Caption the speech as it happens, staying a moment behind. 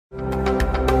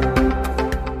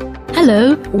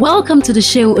Hello, welcome to the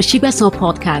Shehu Oshibeson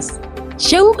podcast.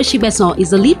 Shehu Oshibeson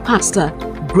is the lead pastor,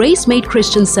 Grace Made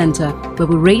Christian Center, where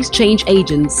we raise change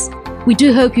agents. We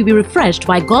do hope you'll be refreshed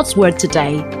by God's word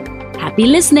today. Happy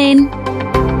listening.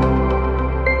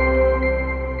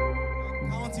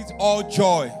 Count it all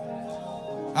joy.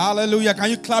 Hallelujah. Can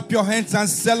you clap your hands and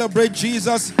celebrate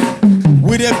Jesus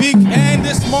with a big hand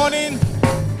this morning?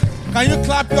 Can you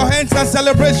clap your hands and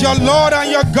celebrate your Lord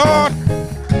and your God?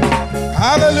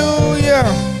 Hallelujah.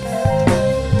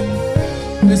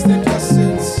 Please take your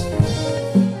seats.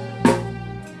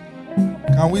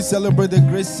 Can we celebrate the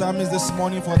great psalmist this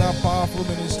morning for that powerful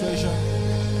ministration?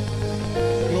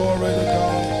 Glory to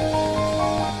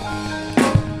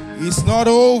God. It's not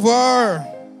over.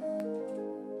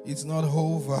 It's not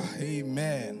over.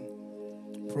 Amen.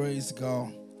 Praise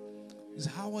God.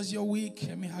 How was your week?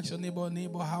 Let me ask your neighbor,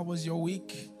 how was your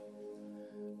week?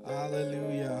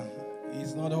 Hallelujah.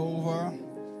 It's not over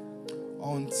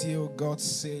until God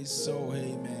says so.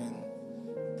 Amen.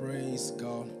 Praise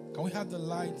God. Can we have the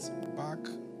lights back?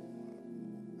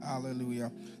 Hallelujah.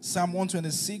 Psalm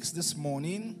 126 this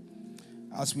morning,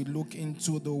 as we look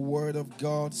into the word of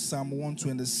God. Psalm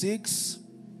 126.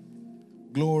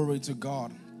 Glory to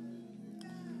God.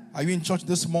 Are you in church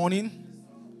this morning?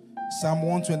 Psalm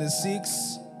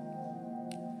 126.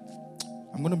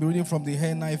 I'm going to be reading from the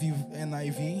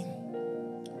NIV.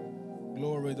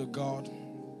 Glory to God.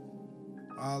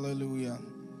 Hallelujah.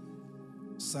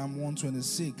 Psalm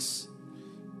 126.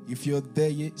 If you're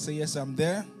there, say yes, I'm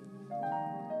there.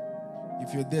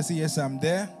 If you're there, say yes, I'm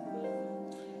there.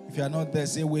 If you're not there,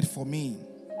 say wait for me.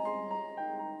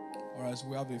 Or else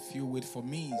we have a few wait for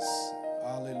me's.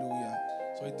 Hallelujah.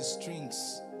 So the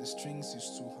strings is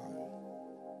too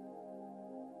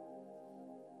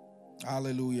high.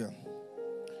 Hallelujah.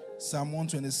 Psalm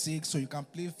 126. So you can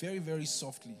play very, very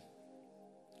softly.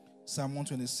 Psalm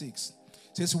 126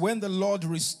 says, when the Lord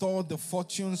restored the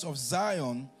fortunes of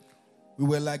Zion, we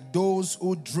were like those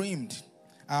who dreamed.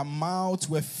 Our mouths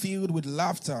were filled with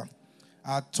laughter,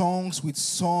 our tongues with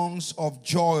songs of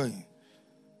joy.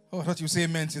 Oh, I thought you say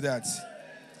amen to that.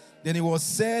 Then it was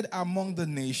said among the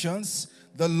nations,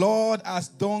 the Lord has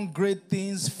done great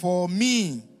things for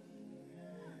me.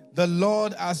 The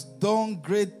Lord has done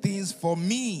great things for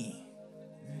me,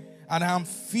 and I am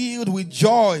filled with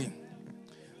joy.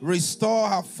 Restore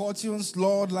her fortunes,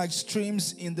 Lord, like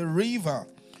streams in the river.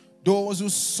 Those who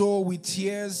sow with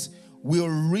tears will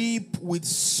reap with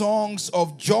songs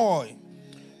of joy.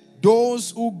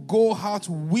 Those who go out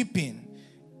weeping,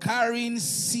 carrying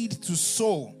seed to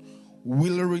sow,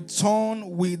 will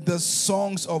return with the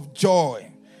songs of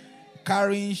joy,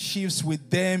 carrying sheaves with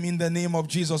them in the name of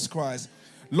Jesus Christ.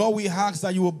 Lord, we ask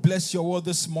that you will bless your word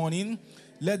this morning.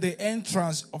 Let the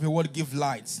entrance of your word give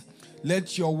light.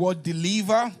 Let your word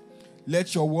deliver.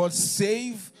 Let your word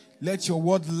save. Let your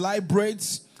word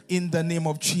liberate in the name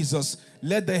of Jesus.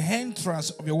 Let the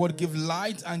entrance of your word give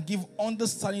light and give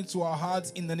understanding to our hearts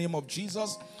in the name of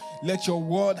Jesus. Let your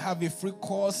word have a free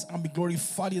course and be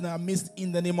glorified in our midst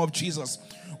in the name of Jesus.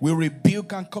 We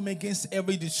rebuke and come against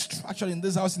every distraction in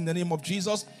this house in the name of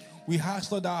Jesus. We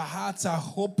ask, Lord, our hearts are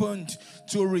opened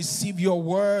to receive your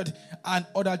word and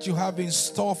all that you have in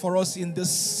store for us in this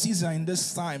season, in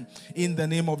this time, in the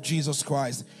name of Jesus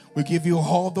Christ. We give you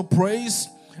all the praise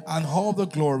and all the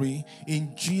glory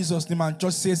in Jesus' name. And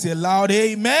just say a loud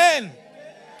amen.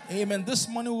 Amen. This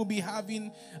morning we'll be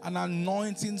having an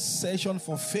anointing session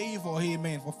for favor.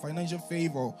 Amen. For financial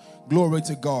favor. Glory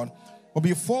to God. But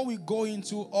before we go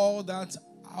into all that,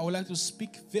 I would like to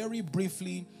speak very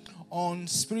briefly on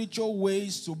spiritual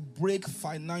ways to break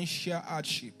financial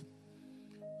hardship.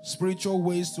 Spiritual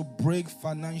ways to break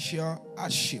financial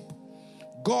hardship.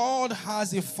 God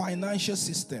has a financial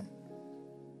system.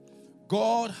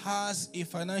 God has a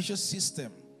financial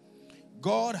system.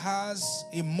 God has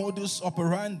a modus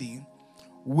operandi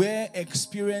where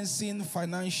experiencing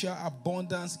financial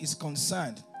abundance is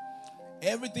concerned.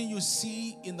 Everything you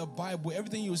see in the Bible,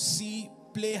 everything you see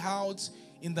play out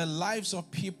in the lives of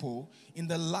people, in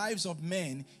the lives of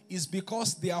men, is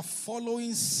because they are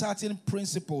following certain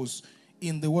principles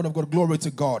in the Word of God. Glory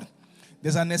to God.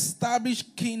 There's an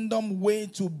established kingdom way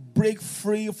to break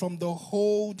free from the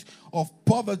hold of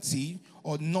poverty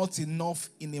or not enough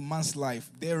in a man's life.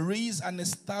 There is an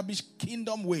established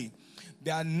kingdom way.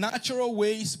 There are natural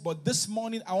ways, but this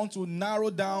morning I want to narrow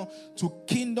down to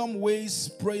kingdom ways,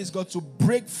 praise God, to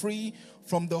break free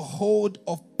from the hold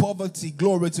of poverty.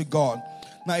 Glory to God.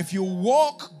 Now, if you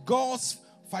walk God's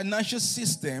financial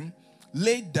system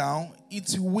laid down,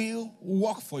 it will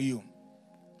work for you.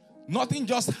 Nothing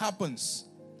just happens.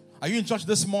 Are you in church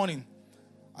this morning?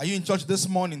 Are you in church this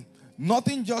morning?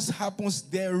 Nothing just happens.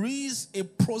 There is a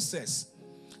process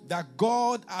that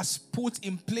God has put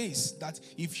in place that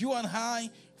if you and I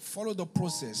follow the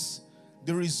process,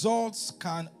 the results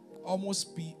can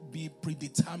almost be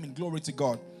predetermined. Glory to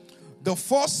God. The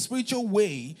first spiritual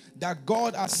way that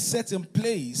God has set in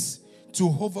place to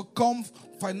overcome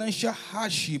financial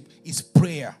hardship is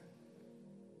prayer.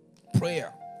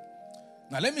 Prayer.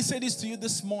 Now let me say this to you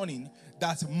this morning,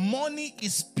 that money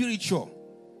is spiritual.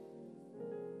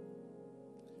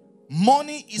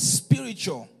 Money is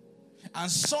spiritual.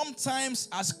 And sometimes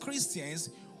as Christians,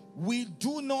 we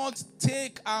do not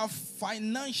take our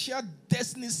financial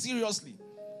destiny seriously.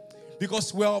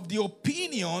 Because we're of the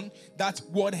opinion that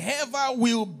whatever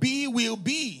will be, will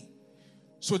be.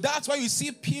 So that's why you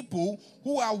see people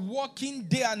who are working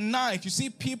day and night. You see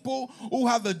people who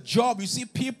have a job. You see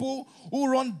people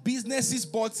who run businesses,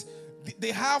 but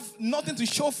they have nothing to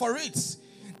show for it.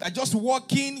 They're just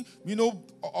working,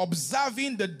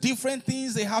 observing the different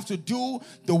things they have to do.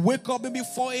 They wake up maybe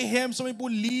 4 a.m. Some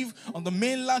people live on the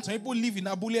mainland. Some people live in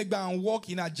Abulegba and work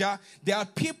in Aja. There are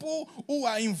people who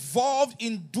are involved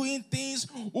in doing things,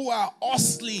 who are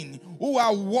hustling, who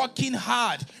are working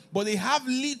hard, but they have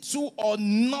little or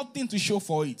nothing to show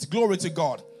for it. Glory to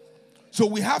God. So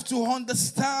we have to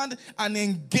understand and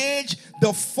engage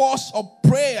the force of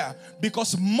prayer,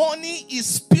 because money is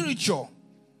spiritual.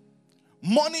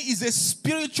 Money is a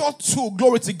spiritual tool.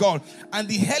 Glory to God. And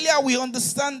the earlier we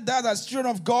understand that as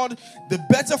children of God, the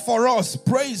better for us.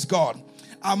 Praise God.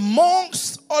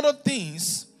 Amongst other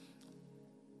things,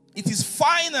 it is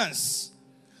finance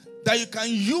that you can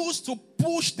use to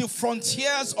push the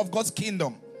frontiers of God's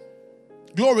kingdom.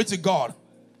 Glory to God.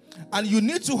 And you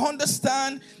need to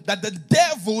understand that the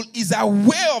devil is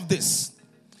aware of this.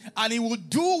 And he will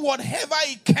do whatever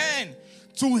he can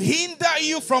to hinder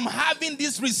you from having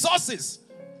these resources.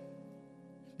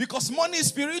 Because money is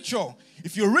spiritual.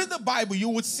 If you read the Bible, you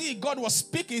would see God was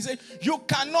speaking. He said, you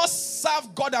cannot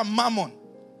serve God and mammon.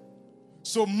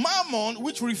 So mammon,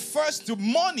 which refers to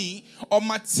money or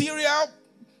material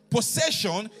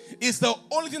possession, is the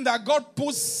only thing that God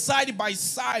puts side by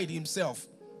side himself.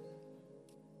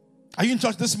 Are you in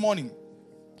church this morning?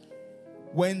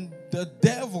 When the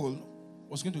devil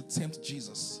was going to tempt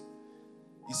Jesus,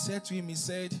 he said to him,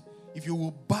 if you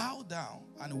will bow down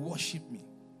and worship me,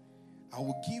 I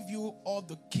will give you all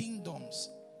the kingdoms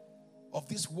of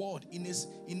this world in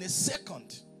a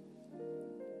second.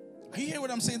 Are you hearing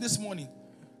what I'm saying this morning?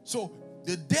 So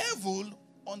the devil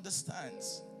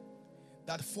understands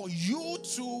that for you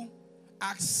to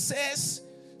access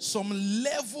some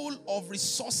level of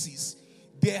resources,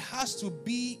 there has to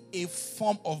be a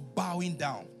form of bowing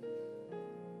down.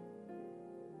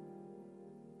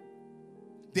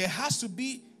 There has to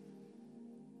be,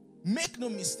 make no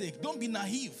mistake, don't be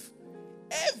naive.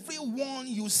 Everyone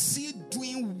you see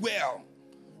doing well,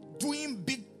 doing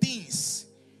big things,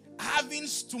 having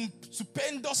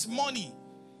stupendous money,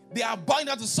 they are buying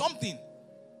out to something.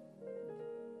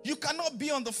 You cannot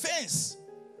be on the fence.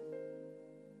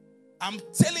 I'm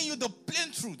telling you the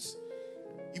plain truth.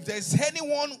 If there's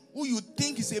anyone who you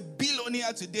think is a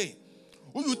billionaire today,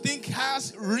 who you think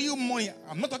has real money,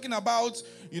 I'm not talking about,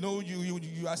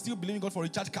 you are still believing God for a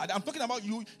recharge card. I'm talking about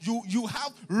you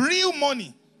have real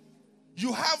money.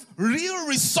 You have real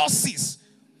resources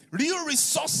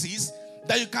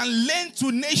that you can lend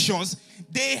to nations.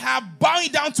 They are bowing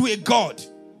down to a God.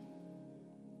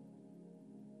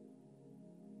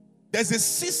 There's a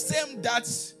system that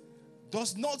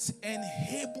does not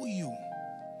enable you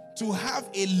to have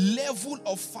a level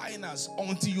of finance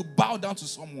until you bow down to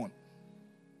someone.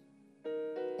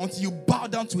 Until you bow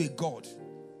down to a God.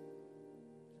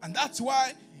 And that's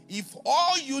why if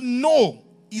all you know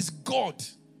is God,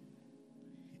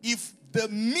 if the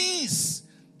means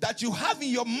that you have in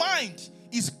your mind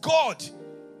is God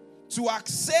to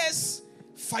access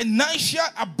financial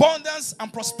abundance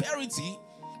and prosperity,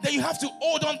 then you have to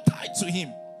hold on tight to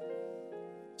him.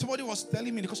 Somebody was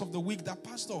telling me because of the week that,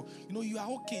 Pastor, you are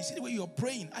okay. See the way you're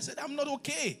praying. I said, I'm not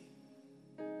okay.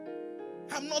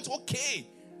 I'm not okay.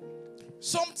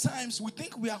 Sometimes we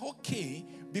think we are okay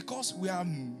because we are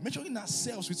measuring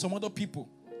ourselves with some other people.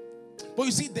 But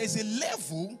you see, there's a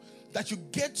level that you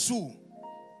get to,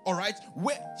 all right,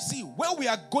 where we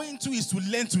are going to is to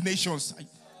lend to nations.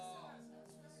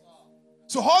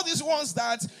 So all these ones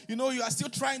that, you are still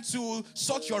trying to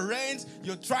sort your rent,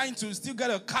 you're trying to still get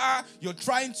a car, you're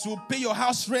trying to pay your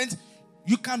house rent,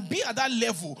 you can be at that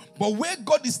level. But where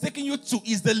God is taking you to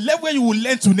is the level where you will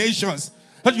lend to nations.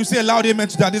 Let you say a loud amen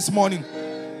to that this morning.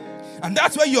 And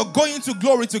that's where you're going to.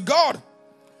 Glory to God.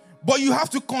 But you have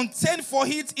to contend for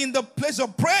it in the place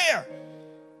of prayer.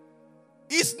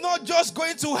 It's not just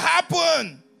going to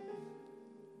happen.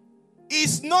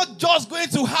 It's not just going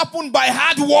to happen by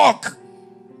hard work.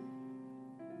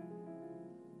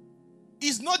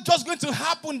 It's not just going to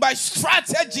happen by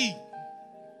strategy.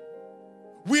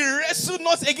 We wrestle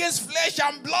not against flesh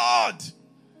and blood,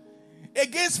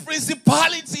 against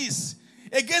principalities,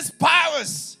 against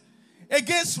powers,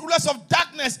 against rulers of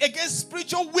darkness, against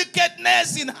spiritual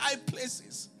wickedness in high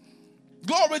places.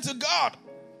 Glory to God.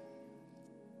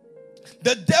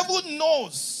 The devil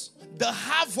knows the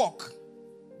havoc,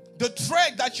 the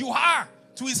threat that you are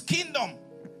to his kingdom.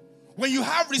 When you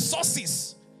have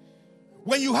resources,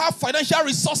 when you have financial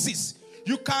resources,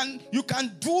 you can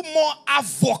do more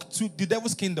havoc to the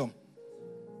devil's kingdom.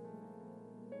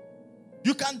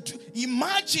 You can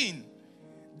imagine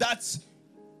that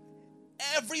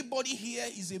everybody here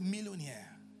is a millionaire.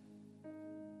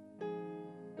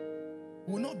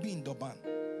 Will not be in Durban.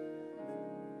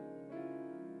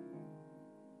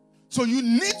 So you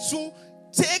need to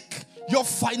take your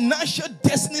financial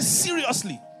destiny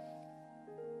seriously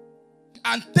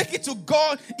and take it to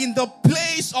God in the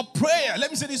place of prayer.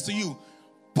 Let me say this to you.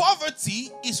 Poverty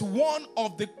is one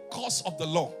of the curse of the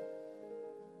law.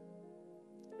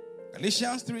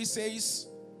 Galatians 3 says,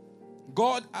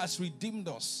 God has redeemed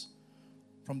us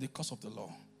from the curse of the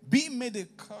law, being made a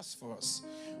curse for us.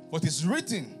 But it's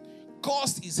written,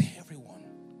 cursed is everyone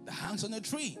that hangs on a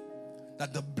tree,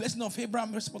 that the blessing of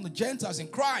Abraham rests upon the Gentiles in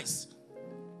Christ.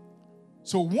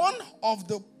 So one of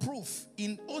the proof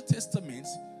in Old Testament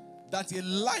that a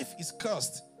life is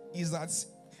cursed is that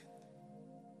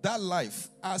life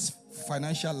has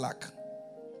financial lack.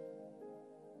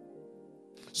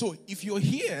 So if you're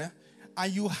here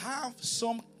and you have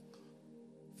some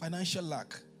financial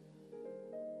lack,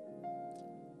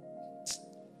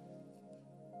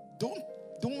 don't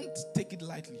take it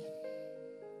lightly.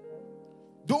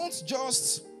 Don't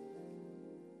just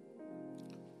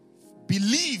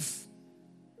believe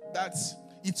that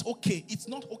it's okay. It's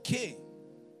not okay.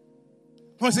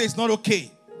 I want to say it's not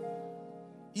okay.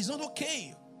 It's not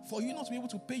okay for you not to be able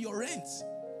to pay your rent.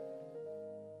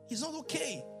 It's not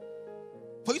okay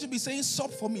for you to be saying,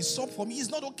 "Stop for me, stop for me." It's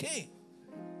not okay.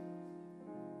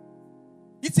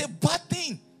 It's a bad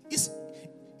thing. It's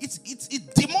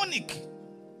demonic.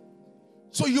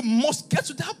 So you must get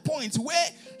to that point where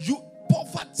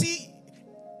poverty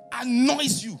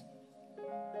annoys you.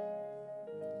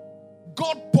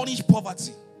 God punished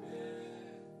poverty.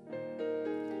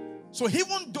 So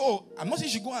even though I'm not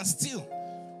saying you should go and steal,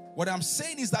 what I'm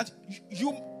saying is that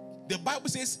the Bible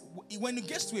says when it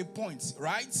gets to a point,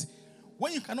 right,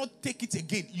 when you cannot take it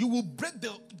again, you will break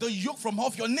the yoke from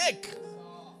off your neck.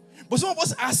 But some of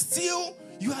us are still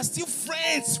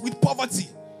friends with poverty.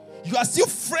 You are still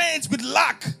friends with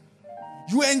lack.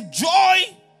 You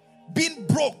enjoy being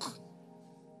broke.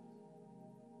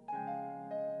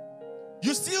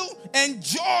 You still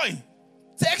enjoy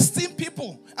texting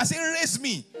people and saying, "Raise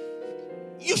me."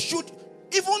 You should,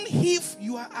 even if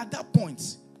you are at that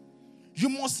point, you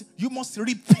must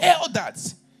repel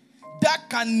that. That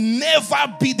can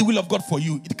never be the will of God for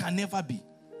you. It can never be.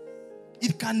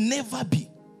 It can never be.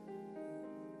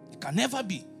 It can never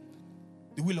be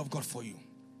the will of God for you.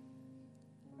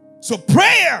 So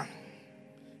prayer,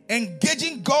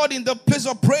 engaging God in the place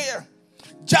of prayer.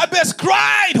 Jabez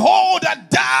cried, "Oh, that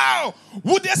thou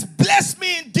wouldest bless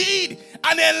me indeed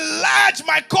and enlarge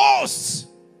my coasts."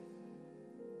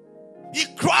 He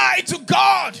cried to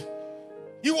God.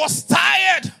 He was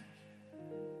tired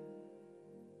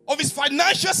of his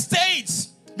financial state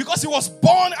because he was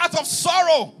born out of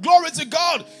sorrow. Glory to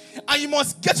God. And you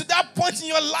must get to that point in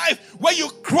your life where you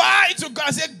cry to God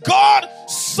and say, "God,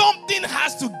 something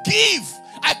has to give.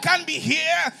 I can't be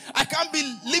here. I can't be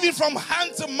living from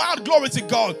hand to mouth." Glory to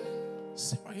God.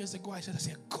 Several years ago, I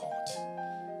said,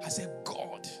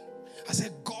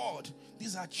 God,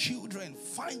 these are children,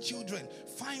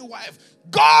 fine wife.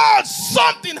 God,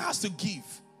 something has to give.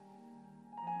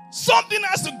 Something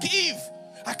has to give.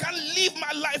 I can't live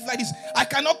my life like this. I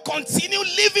cannot continue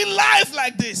living life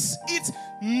like this. It's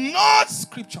not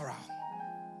scriptural.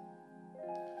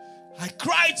 I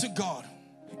cried to God.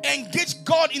 Engage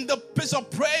God in the place of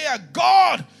prayer.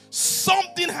 God,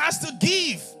 something has to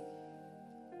give.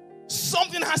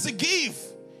 Something has to give.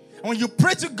 And when you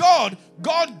pray to God,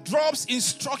 God drops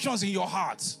instructions in your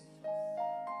heart.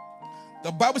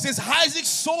 The Bible says Isaac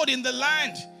sowed in the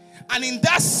land, and in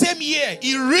that same year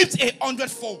he reaped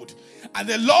 100-fold. And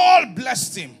the Lord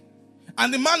blessed him.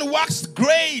 And the man waxed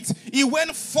great. He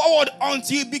went forward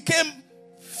until he became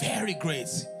very great.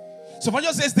 So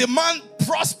Paul says the man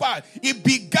prospered. He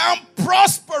began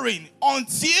prospering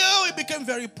until he became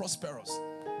very prosperous.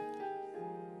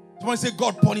 Someone say,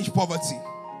 God punish poverty.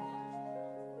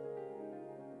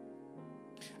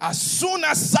 As soon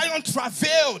as Zion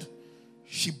travailed,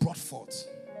 she brought forth.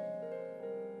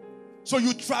 So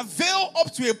you travail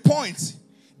up to a point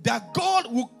that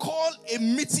God will call a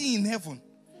meeting in heaven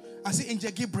and say, Angel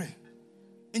Gabriel,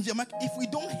 Angel Mike, if we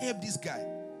don't help this guy,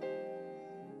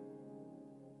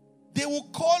 they will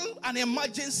call an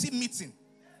emergency meeting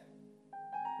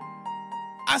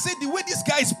and say, the way this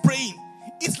guy is praying,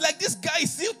 it's like this guy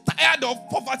is still tired of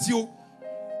poverty.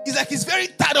 It's like he's very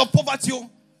tired of poverty.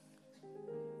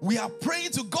 We are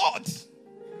praying to God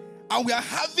and we are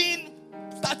having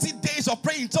 30 days of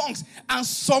praying in tongues, and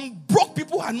some broke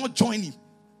people are not joining.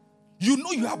 You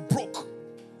know you are broke.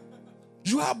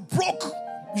 You are broke.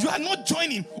 You are not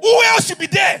joining. Who else should be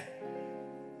there?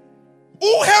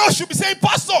 Who else should be saying,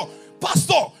 Pastor,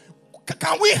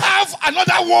 can we have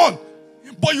another one?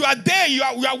 But you are there, you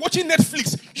are watching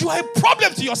Netflix. You are a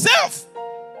problem to yourself.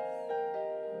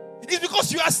 It's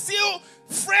because you are still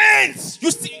friends.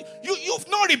 You've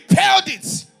not repelled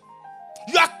it.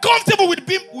 You are comfortable with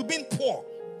being poor.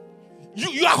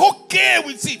 You are okay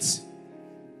with it.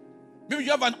 Maybe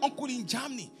you have an uncle in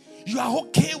Germany. You are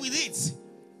okay with it.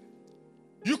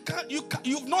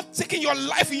 You've not taken your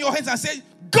life in your hands and said,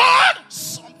 God,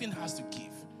 something has to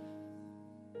give.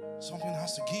 Something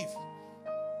has to give.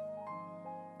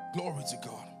 Glory to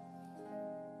God.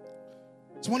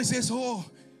 Somebody says, oh,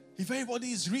 if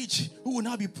everybody is rich, who will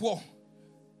now be poor?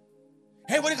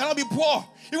 Everybody cannot be poor.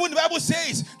 Even the Bible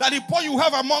says that the poor you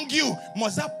have among you,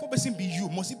 must that poor person be you?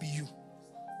 Must it be you?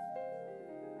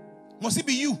 Must it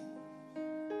be you?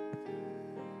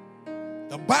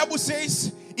 The Bible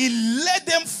says he led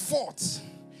them forth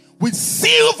with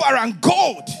silver and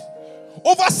gold.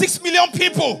 Over 6 million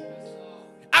people.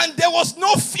 And there was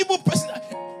no feeble person.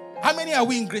 How many are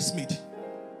we in Gracemead?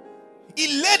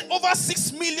 He led over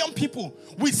 6 million people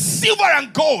with silver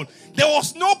and gold. There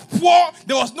was no poor,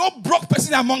 there was no broke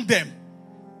person among them.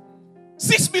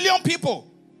 6 million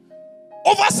people.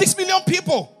 Over 6 million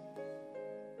people.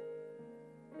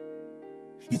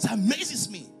 It amazes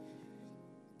me.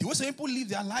 The way some people live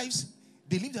their lives,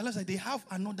 they live their lives like they have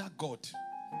another God.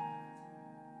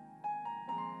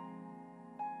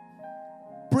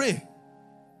 Pray.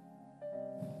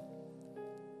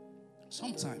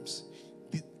 Sometimes,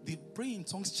 the praying in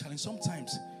tongues challenge,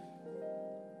 sometimes,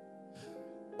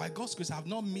 by God's grace, I have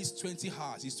not missed 20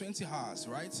 hours. It's 20 hours,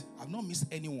 right? I have not missed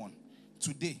anyone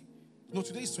today. No,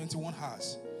 today is 21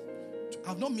 hours. I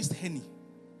have not missed any.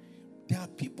 There are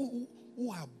people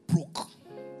who are broke.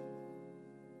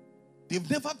 They've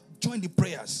never joined the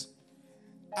prayers.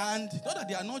 And not that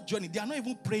they are not joining, they are not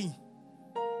even praying.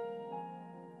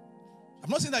 I'm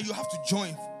not saying that you have to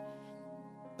join,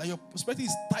 that your perspective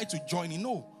is tied to joining.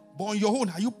 No. But on your own,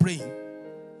 are you praying?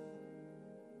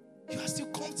 You are still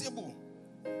comfortable.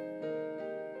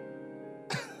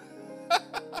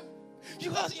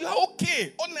 You are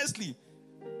okay, honestly.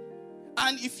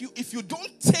 And if you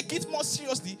don't take it more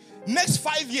seriously, next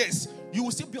 5 years, you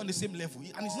will still be on the same level.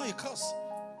 And it's not a curse.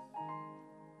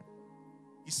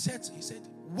 He said,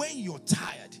 when you're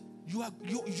tired,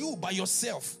 you by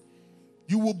yourself,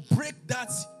 you will break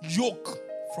that yoke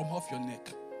from off your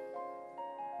neck.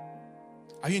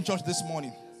 Are you in church this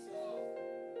morning?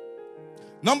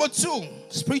 Number 2,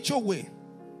 spiritual way.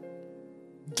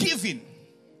 Giving.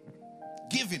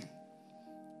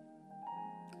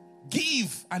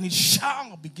 Give, and it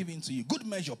shall be given to you. Good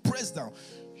measure, pressed down,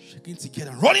 shaking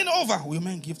together, running over, will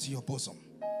men give to your bosom.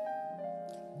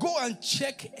 Go and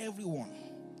check everyone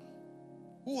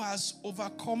who has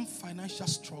overcome financial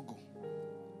struggle.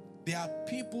 There are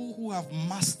people who have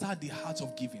mastered the art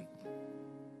of giving.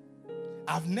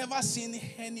 I've never seen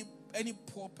any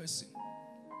poor person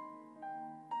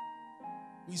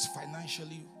who is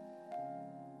financially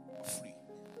free.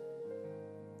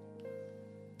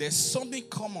 There's something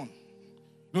common.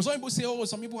 You know, some people say, oh,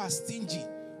 some people are stingy.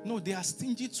 No, they are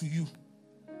stingy to you.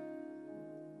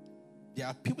 There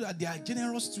are people that they are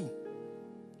generous to.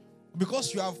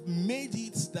 Because you have made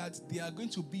it that they are going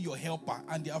to be your helper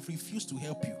and they have refused to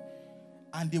help you.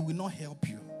 And they will not help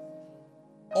you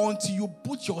until you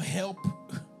put your help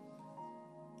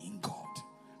in God.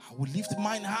 I will lift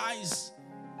mine eyes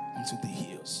unto the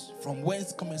hills. From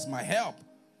whence comes my help?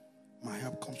 My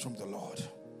help comes from the Lord.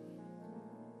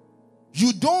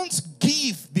 You don't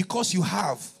give because you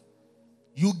have.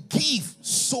 You give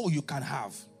so you can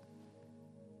have.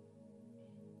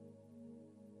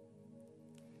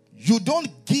 You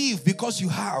don't give because you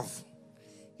have.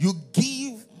 You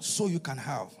give so you can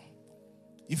have.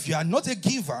 If you are not a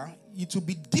giver, it will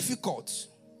be difficult.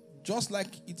 Just like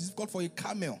it is difficult for a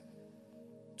camel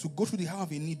to go through the eye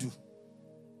of a needle.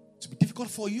 To be difficult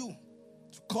for you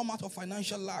to come out of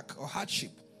financial lack or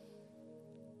hardship.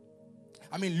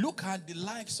 I mean, look at the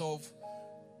likes of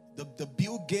the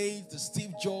Bill Gates, the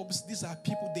Steve Jobs. These are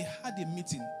people, they had a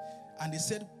meeting and they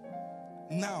said,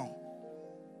 now,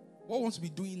 what we want to be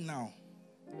doing now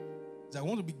is I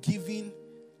want to be giving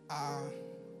our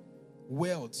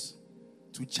wealth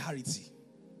to charity.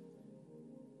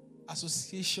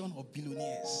 Association of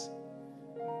Billionaires.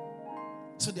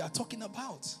 So they are talking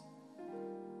about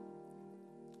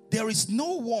there is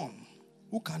no one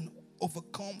who can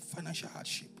overcome financial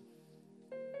hardship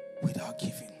without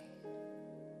giving.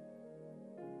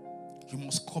 You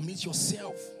must commit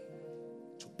yourself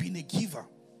to being a giver.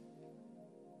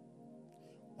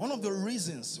 One of the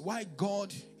reasons why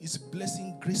God is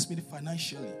blessing Gracemead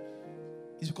financially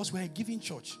is because we are a giving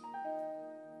church.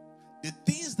 The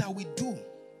things that we do,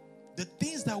 the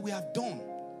things that we have done,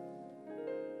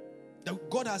 that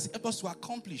God has helped us to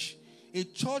accomplish, a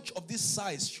church of this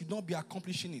size should not be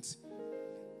accomplishing it.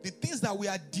 The things that we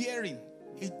are daring,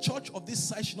 a church of this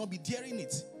size should not be daring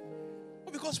it.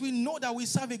 But because we know that we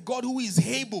serve a God who is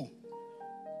able.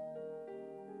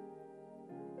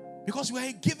 Because we are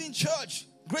a giving church.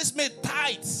 Gracemead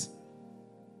tithes.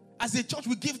 As a church,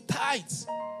 we give tithes.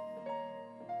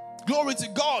 Glory to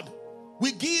God.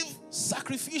 We give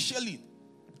sacrificially.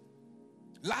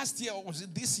 Last year, or was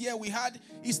it this year, we had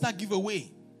Easter giveaway.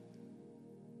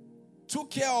 Took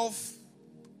care of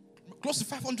close to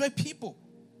 500 people.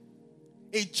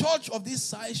 A church of this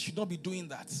size should not be doing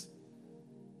that.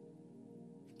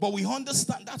 But we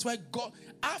understand that's why God,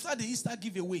 after the Easter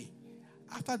giveaway,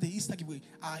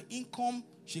 our income,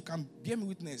 she can bear me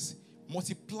witness,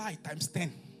 multiply times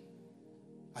 10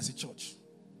 as a church.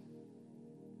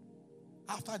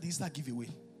 After the Easter giveaway.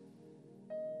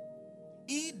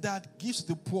 He that gives to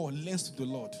the poor lends to the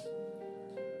Lord.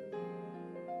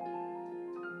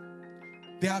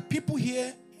 There are people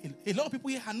here, a lot of people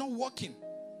here are not working.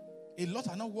 A lot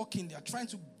are not working. They are trying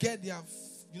to get their,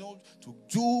 to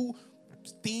do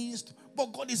things.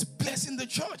 But God is blessing the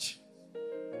church.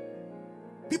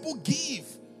 People give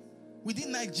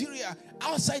within Nigeria,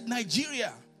 outside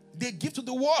Nigeria. They give to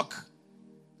the work.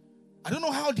 I don't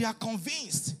know how they are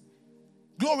convinced.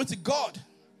 Glory to God.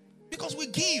 Because we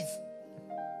give.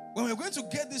 When we were going to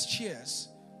get these chairs,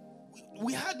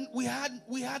 we had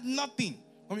nothing.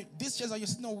 I mean, these chairs that you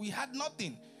see now, we had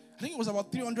nothing. I think it was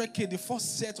about 300K, the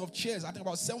first set of chairs. I think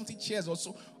about 70 chairs or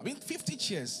so. 50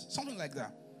 chairs, something like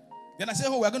that. Then I said,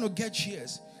 we're going to get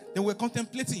chairs. Then we're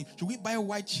contemplating, should we buy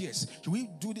white chairs? Should we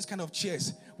do this kind of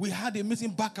chairs? We had a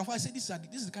meeting back and forth. I said,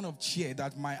 this is the kind of chair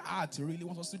that my heart really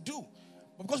wants us to do.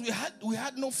 But because we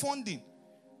had no funding.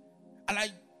 And I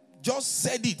just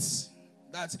said it,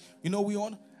 that, we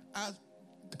want,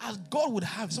 as God would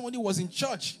have, somebody was in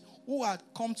church who had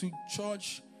come to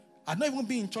church, had not even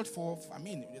been in church for, I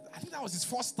think that was his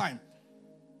first time.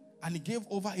 And he gave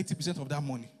over 80% of that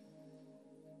money.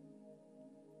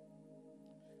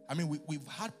 We've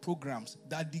had programs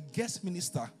that the guest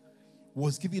minister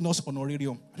was giving us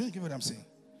honorarium. I don't get what I'm saying.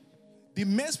 The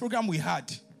men's program we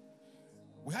had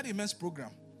a men's program.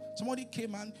 Somebody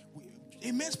came and,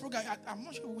 a men's program, I'm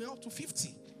not sure we were up to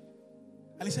 50.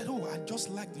 And he said, I just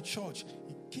like the church.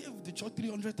 He gave the church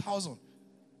 300,000.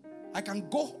 I can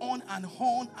go on and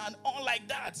on and on like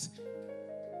that.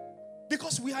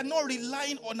 Because we are not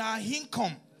relying on our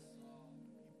income.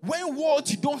 When what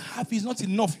you don't have is not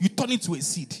enough, you turn it to a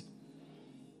seed.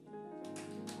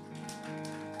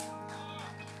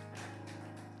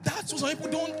 That's what some people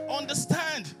don't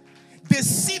understand. They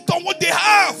sit on what they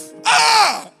have.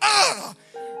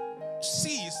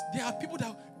 See, there are people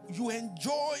that you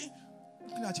enjoy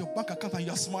looking at your bank account and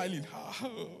you're smiling.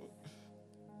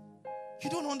 You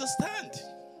don't understand.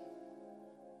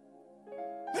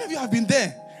 Many of you have been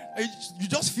there. You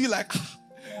just feel like,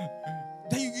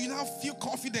 then you now feel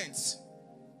confident.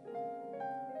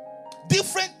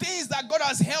 Different things that God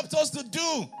has helped us to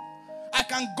do. I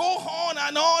can go on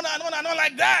and on and on and on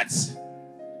like that.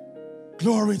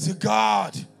 Glory to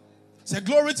God. Say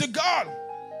glory to God.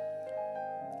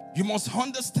 You must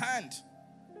understand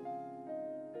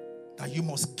that you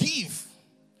must give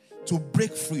to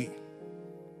break free.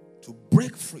 To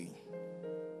break free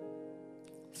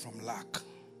from lack.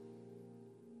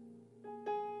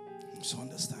 You must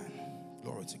understand.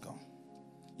 Glory to God.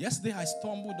 Yesterday I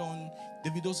stumbled on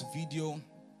Davido's video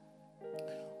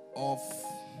of,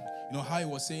 how he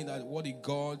was saying that what he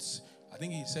got, I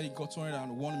think he said he got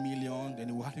 201 million, then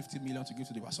he will have 50 million to give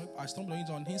to the pastor. I stumbled on it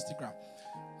on Instagram.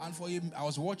 And for him, I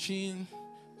was watching,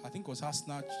 I think it was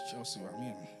Arsenal, Chelsea,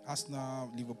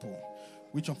 Arsenal, Liverpool,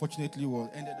 which unfortunately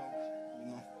ended up,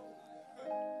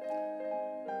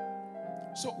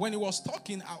 So when he was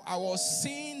talking, I was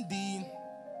seeing beyond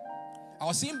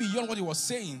what he was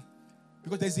saying,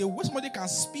 because there's a way somebody can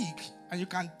speak and you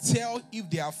can tell if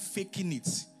they are faking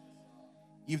it,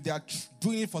 if they are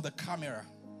doing it for the camera.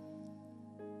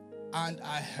 And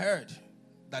I heard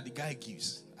that the guy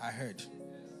gives. I heard.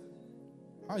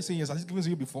 How are you saying yes? I just given it to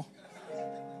you before.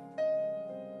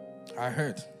 I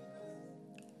heard.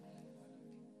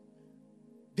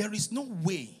 There is no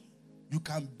way you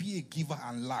can be a giver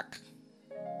and lack.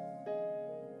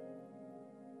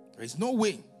 There is no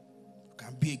way you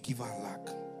can be a giver and lack.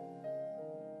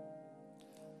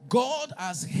 God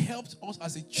has helped us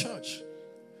as a church.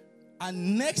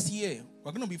 And next year,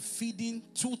 we're going to be feeding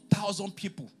 2,000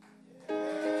 people.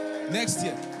 Next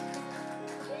year.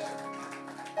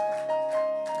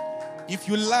 If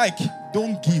you like,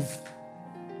 don't give.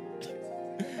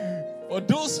 For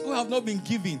those who have not been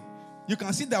giving, you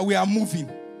can see that we are moving.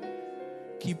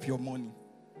 Keep your money.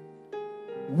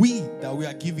 We that we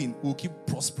are giving will keep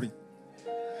prospering.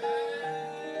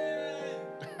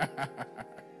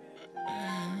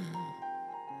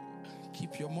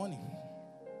 Keep your money.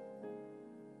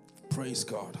 Praise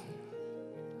God.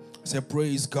 I said,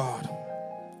 praise God.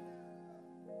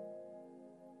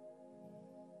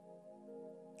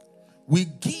 We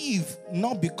give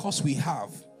not because we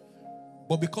have,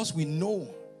 but because we know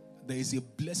there is a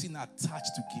blessing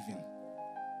attached to giving.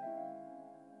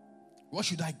 What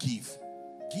should I give?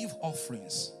 Give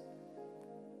offerings.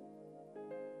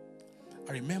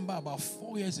 I remember about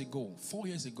 4 years ago,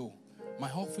 my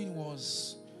offering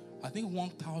was, I think,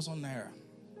 1,000 naira.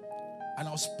 And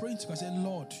I was praying to God, I said,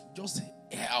 Lord, just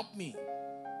help me.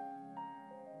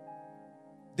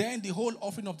 Then the whole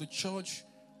offering of the church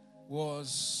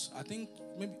was, I think,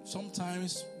 maybe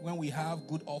sometimes when we have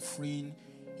good offering,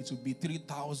 it would be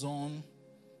 3,000.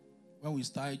 When we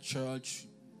started church,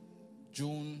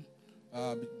 June,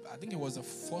 I think it was the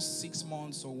first 6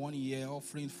 months or 1 year,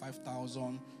 offering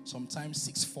 5,000, sometimes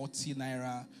 640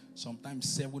 naira, sometimes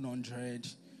 700,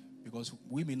 because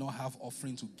we may not have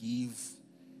offering to give,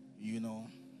 you know.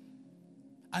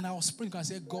 And I was praying, I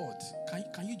said, God,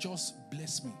 can you just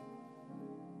bless me?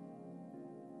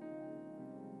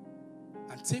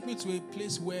 And take me to a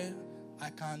place where I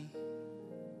can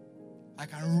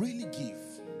really give.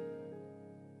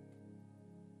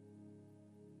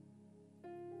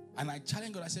 And I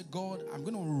challenged God. I said, God, I'm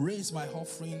going to raise my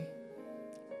offering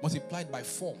multiplied by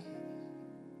 4.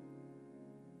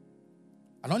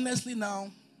 And honestly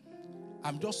now,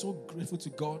 I'm just so grateful to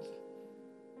God.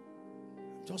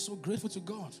 I'm just so grateful to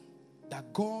God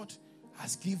that God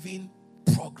has given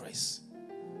progress.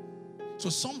 So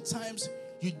sometimes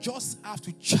you just have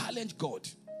to challenge God.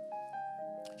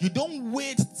 You don't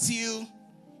wait till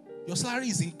your salary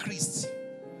is increased,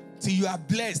 till you are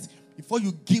blessed, before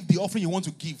you give the offering you want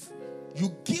to give.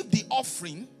 You give the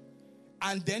offering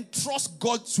and then trust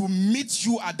God to meet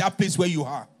you at that place where you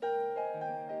are.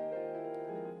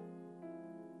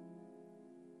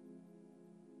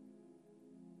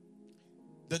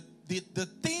 The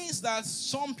things that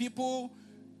some people,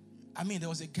 there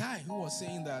was a guy who was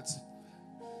saying that,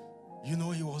 he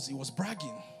was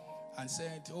bragging and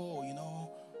said,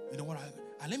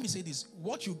 and let me say this,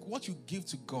 what you give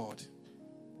to God,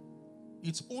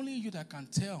 it's only you that can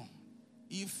tell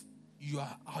if you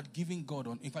are outgiving God.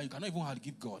 In fact, you cannot even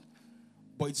outgive God.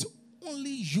 But it's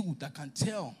only you that can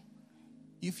tell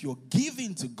if you're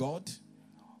giving to God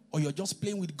or you're just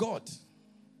playing with God.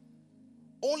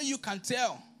 Only you can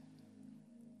tell.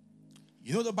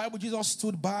 You know the Bible, Jesus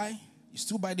stood by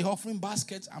the offering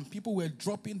basket and people were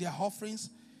dropping their offerings.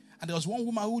 And there was one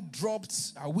woman who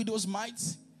dropped a widow's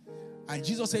mite. And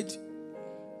Jesus said,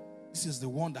 this is the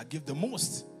one that gave the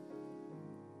most.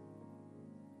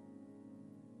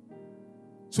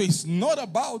 So it's not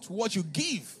about what you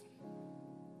give.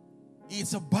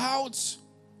 It's about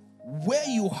where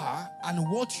you are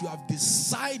and what you have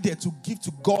decided to give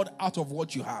to God out of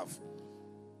what you have.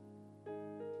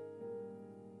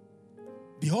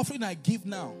 The offering I give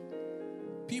now,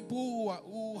 people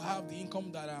who have the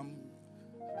income that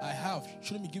I have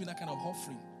shouldn't be giving that kind of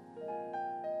offering.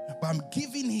 But I'm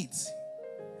giving it.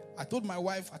 I told my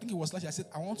wife, I think it was last year, I said,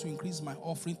 I want to increase my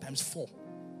offering times 4.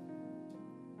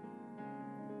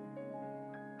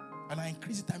 And I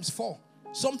increase it times 4.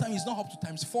 Sometimes it's not up to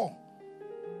times 4.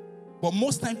 But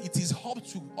most times it is up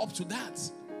to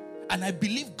that. And I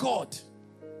believe God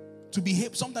to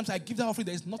behave. Sometimes I give that offering,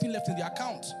 there is nothing left in the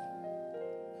account.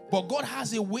 But God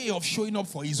has a way of showing up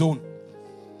for his own.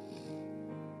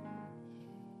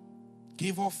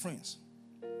 Give offerings.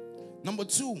 Number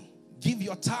 2, give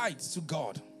your tithes to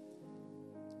God.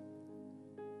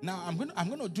 Now, I'm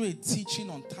going to do a teaching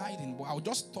on tithing, but I'll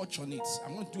just touch on it.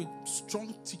 I'm going to do a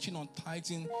strong teaching on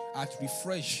tithing at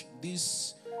Refresh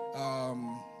this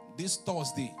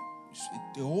Thursday.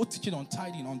 The whole teaching on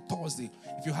tithing on Thursday.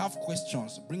 If you have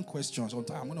questions, bring questions on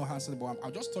time. I'm going to answer them, but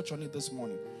I'll just touch on it this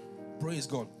morning. Praise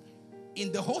God.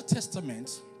 In the Old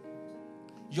Testament,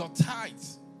 your tithe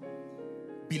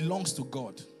belongs to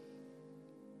God.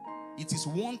 It is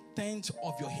 1/10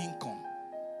 of your income.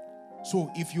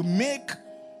 So if you make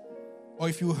or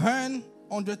if you earn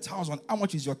 100,000, how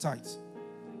much is your tithe?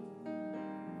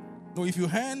 No, if you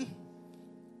earn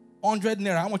 100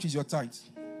 naira, how much is your tithe?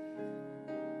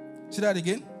 Say that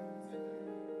again.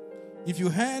 If you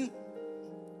earn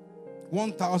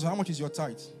 1,000, how much is your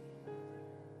tithe?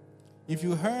 If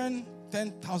you earn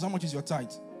 10,000, how much is your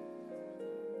tithe?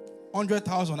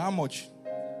 100,000, how much?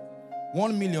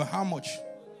 1 million, how much?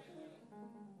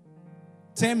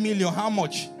 10 million, how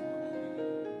much?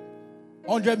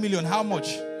 100 million, how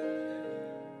much?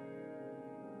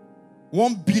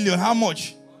 1 billion, how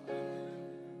much?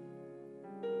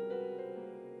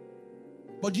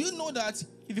 But do you know that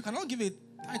if you cannot give a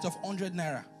tithe of 100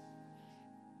 naira,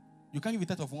 you can't give a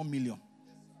tithe of 1 million?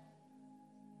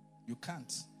 You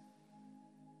can't.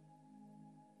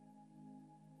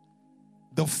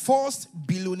 The first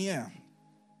billionaire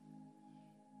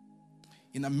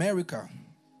in America,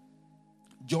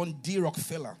 John D.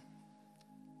 Rockefeller,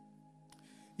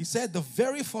 he said the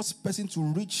very first person to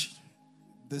reach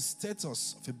the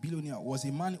status of a billionaire was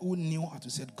a man who knew how to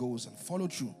set goals and follow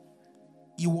through.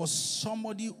 He was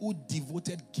somebody who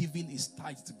devoted giving his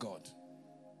tithe to God.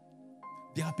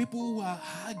 There are people who are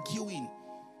arguing,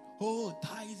 oh,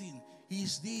 tithing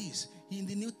is this in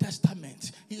the New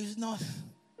Testament. It is not.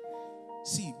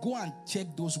 See, go and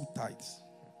check those who tithe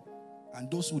and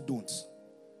those who don't.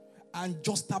 And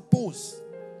juxtapose.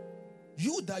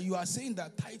 You that you are saying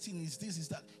that tithing is this, is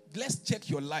that. Let's check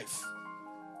your life.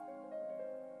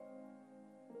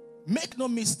 Make no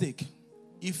mistake.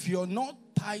 If you're not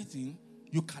tithing,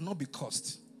 you cannot be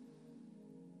cursed.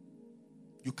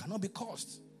 You cannot be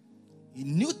cursed. A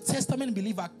New Testament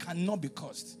believer cannot be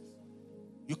cursed.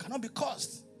 You cannot be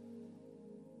cursed.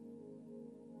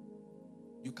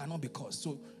 You cannot be cursed.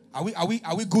 So are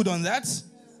we good on that?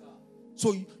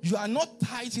 So you are not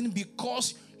tithing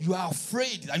because you are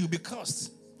afraid that you'll be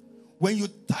cursed. When you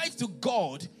tithe to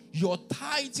God, you're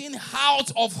tithing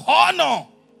out of honor.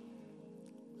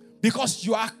 Because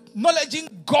you are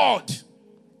acknowledging God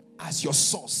as your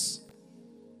source.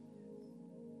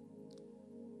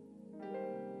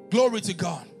 Glory to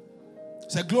God.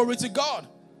 Say glory to God.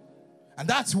 And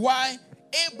that's why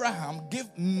Abraham gave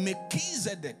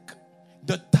Melchizedek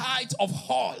the tithe of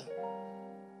all.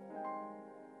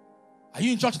 Are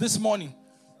you in church this morning?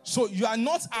 So you are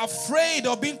not afraid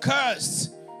of being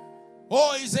cursed.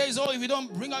 Oh, he says, oh, if you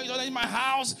don't bring out in my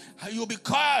house, you'll be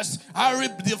cursed. I'll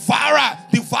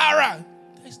devourer.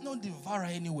 There's no devourer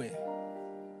anywhere.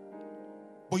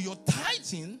 But you're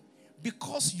tithing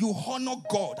because you honor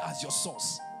God as your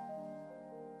source.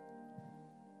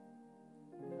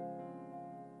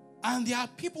 And there are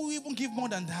people who even give more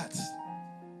than that.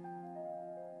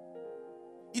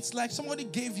 It's like somebody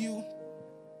gave you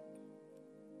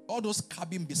all those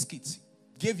cabin biscuits,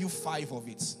 gave you 5 of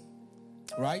it,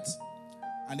 right?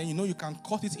 And then you can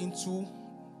cut it into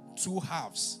 2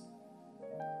 halves.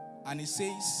 And it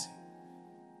says,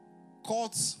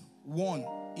 cut 1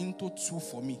 into 2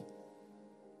 for me.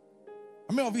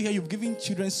 How many of you here, you've given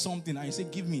children something and you say,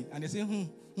 give me. And they say,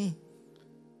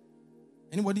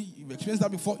 Anybody, you've experienced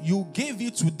that before? You gave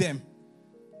it to them.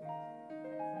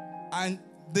 And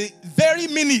the very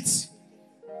minute,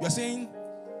 you're saying,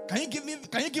 can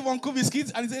you give Uncle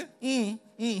biscuits? And he said,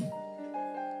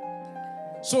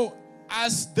 So,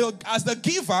 as the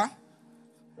giver, I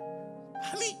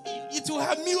mean, it will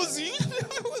amuse you.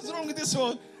 What's wrong with this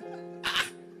one?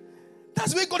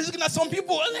 That's where God is looking at some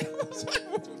people.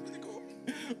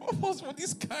 What was for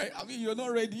this guy? I mean, you're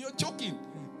not ready. You're joking.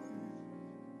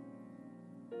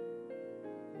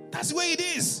 That's where it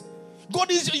is.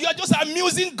 You are just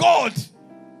amusing God.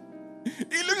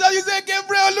 He looks at you and says,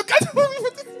 Gabriel, look at him.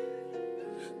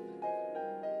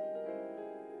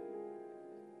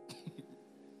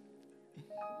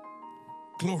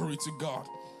 Glory to God.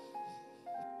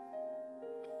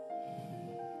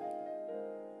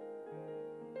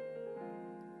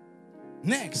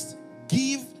 Next,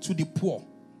 give to the poor.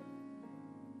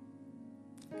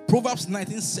 Proverbs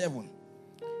 19:7.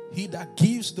 He that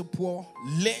gives the poor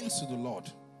lends to the Lord.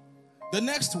 The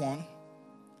next one,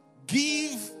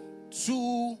 give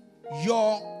to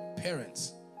your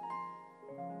parents.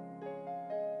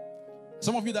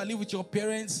 Some of you that live with your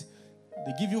parents,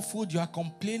 they give you food, you are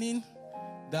complaining.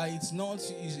 that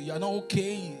you are not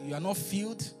okay, you are not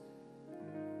filled,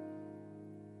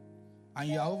 and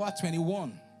you are over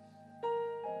 21,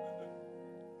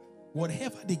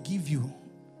 whatever they give you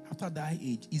after that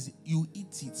age is you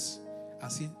eat it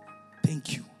and say,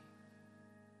 thank you.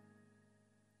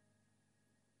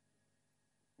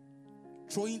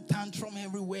 Throwing tantrum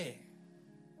everywhere.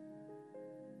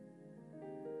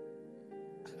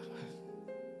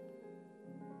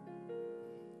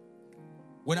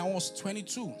 When I was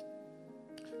 22,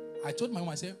 I told my mom,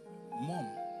 I said,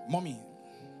 Mommy,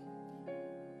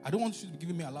 I don't want you to be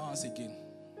giving me allowance again.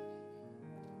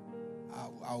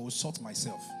 I will sort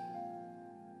myself.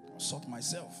 I'll sort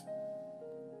myself.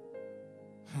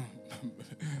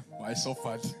 I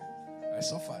suffered. She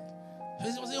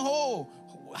was saying, oh,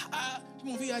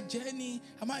 Jenny,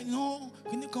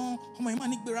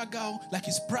 like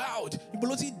he's proud.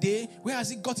 Where has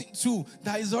he got into?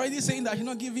 That he's already saying that he's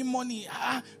not giving money.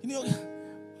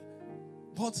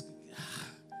 But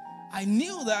I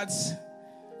knew that.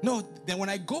 No, then when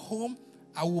I go home,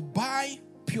 I will buy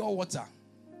pure water.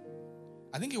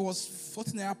 I think it was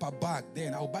 14 naira per bag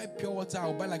then. I will buy pure water. I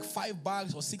will buy like 5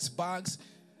 bags or 6 bags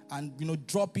and,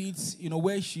 drop it,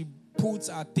 where she puts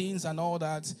her things and all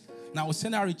that. And I will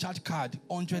send her a recharge card,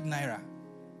 100 naira.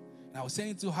 And I was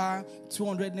saying to her,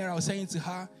 200 naira. I was saying to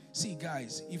her, see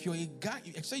guys, if you're a guy,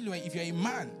 especially if you're a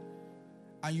man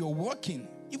and you're working,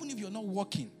 even if you're not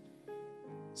working,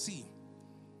 see,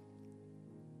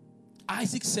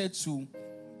 Isaac said to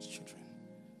children,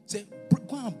 say,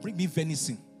 go and bring me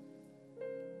venison.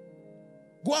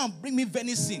 Go and bring me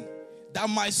venison that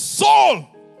my soul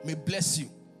may bless you.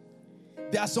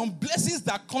 There are some blessings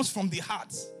that comes from the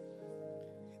heart.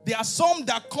 There are some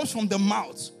that comes from the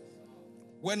mouth.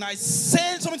 When I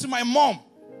send something to my mom,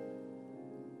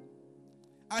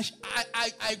 and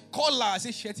I call her, I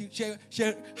say, she got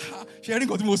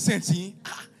the most sense.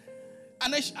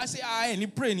 And I say, any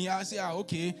praying. I say,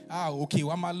 okay,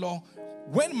 what my law.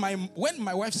 When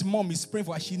my wife's mom is praying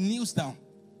for her, she kneels down.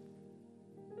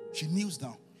 She kneels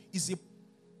down. It's a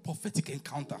prophetic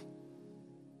encounter.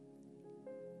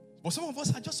 But some of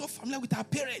us are just so familiar with our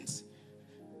parents.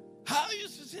 How you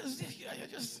just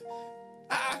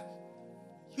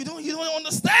you don't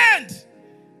understand.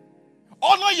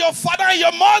 Honor your father and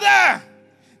your mother,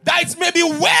 that it may be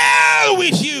well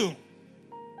with you.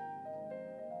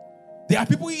 There are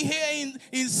people here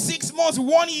in 6 months,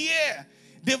 1 year,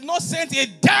 they've not sent a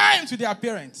dime to their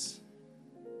parents.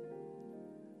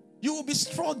 You will be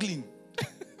struggling.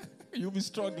 You'll be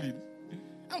struggling.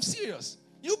 I'm serious.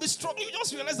 You'll be struggling. You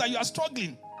just realize that you are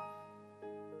struggling.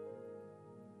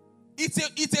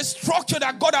 It's a structure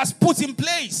that God has put in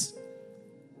place,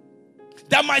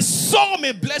 that my soul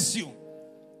may bless you.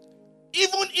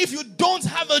 Even if you don't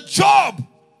have a job,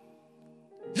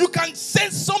 you can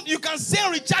send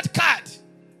a recharge card.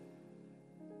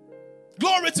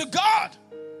 Glory to God.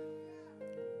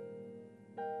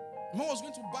 Mom was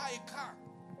going to buy a car.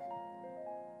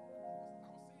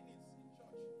 I was saying it in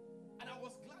church. And I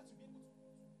was glad to be able to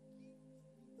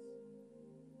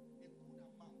give a good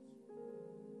amount.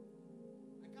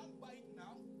 I can't buy it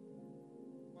now,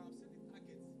 but I've set the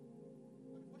target.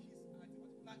 And before she's at a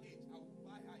particular age, I will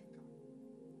buy her a car.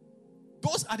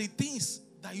 Those are the things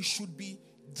that you should be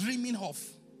dreaming of.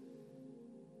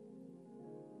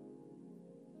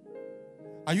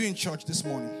 Are you in church this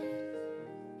morning?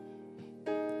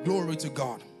 Glory to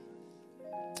God.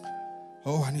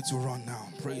 Oh, I need to run now.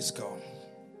 Praise God.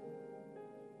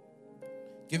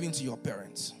 Giving to your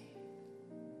parents.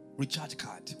 Recharge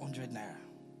card, 100 naira.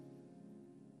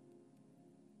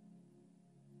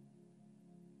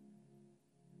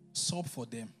 Sub for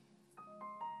them.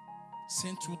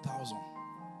 Send 2,000.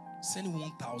 Send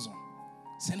 1,000.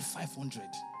 Send 500.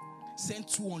 Send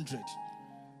 200.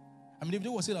 I mean, if they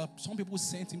will say that some people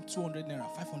sent him 200 naira,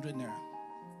 500 naira.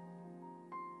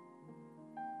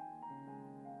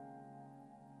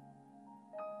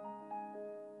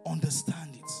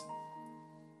 Understand it.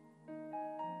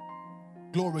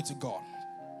 Glory to God.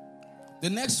 The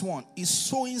next one is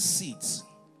sowing seeds.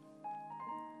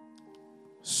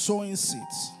 Sowing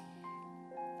seeds.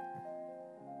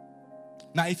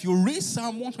 Now, if you read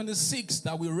Psalm 126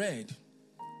 that we read,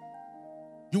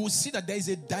 you will see that there is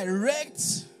a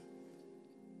direct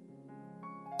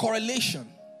correlation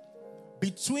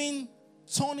between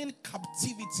turning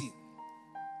captivity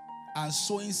and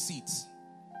sowing seeds.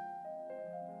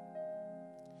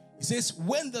 It says,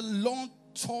 when the Lord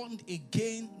turned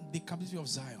again the captivity of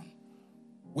Zion,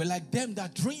 we're like them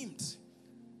that dreamed.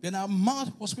 Then our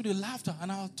mouth was filled with laughter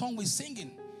and our tongue was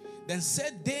singing. Then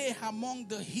said they among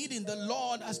the heathen, the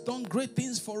Lord has done great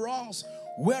things for us,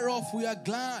 whereof we are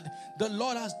glad. The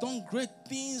Lord has done great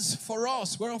things for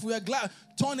us, whereof we are glad.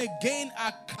 Turn again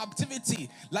our captivity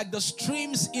like the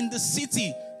streams in the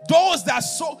city. Those that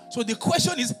sow. So the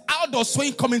question is, how does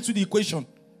sowing come into the equation?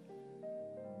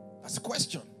 That's the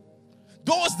question.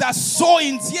 Those that sow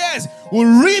in tears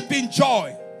will reap in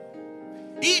joy.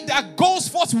 He that goes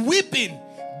forth weeping,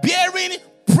 bearing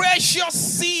precious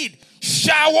seed,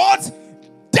 shall what?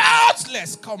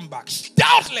 Doubtless come back.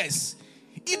 Doubtless.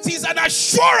 It is an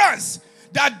assurance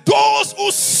that those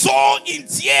who sow in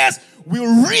tears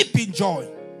will reap in joy.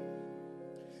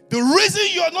 The reason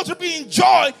you are not reaping in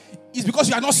joy is because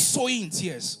you are not sowing in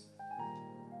tears.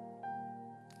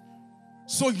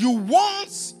 So you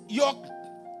want your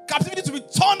captivity to be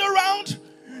turned around,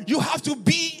 you have to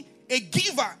be a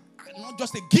giver. Not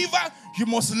just a giver, you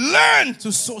must learn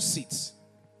to sow seeds.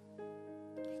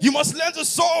 You must learn to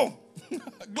sow.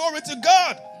 Glory to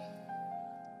God.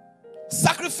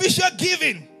 Sacrificial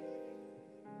giving.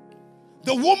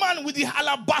 The woman with the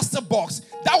alabaster box,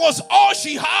 that was all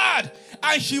she had.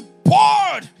 And she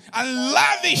poured and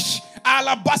lavished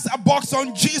alabaster box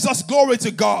on Jesus. Glory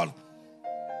to God.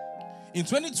 In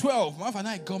 2012, my wife and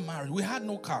I got married. We had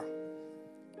no car.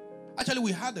 Actually,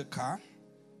 we had a car.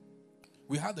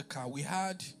 We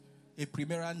had a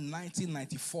Primera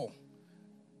 1994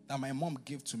 that my mom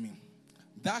gave to me.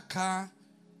 That car,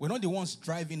 we're not the ones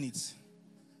driving it.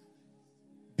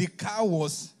 The car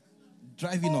was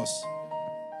driving us.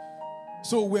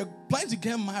 So we're planning to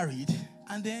get married,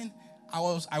 and then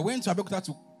I went to Abeokuta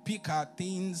to pick our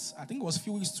things. I think it was a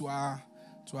few weeks to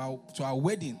our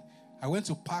wedding. I went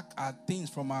to pack our things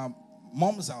from our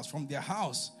mom's house, from their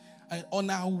house. And on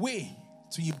our way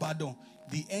to Ibadan,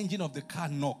 the engine of the car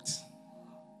knocked.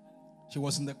 She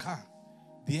was in the car.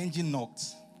 The engine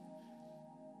knocked.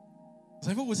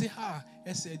 Some people will say, I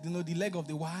said, the leg of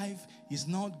the wife is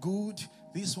not good.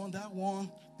 This one, that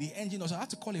one. The engine. So I had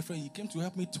to call a friend. He came to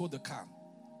help me tow the car.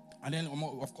 And then,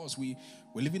 of course, we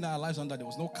were living our lives under. There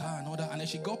was no car and all that. And then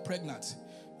she got pregnant.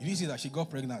 You didn't see that she got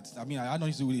pregnant. I mean, I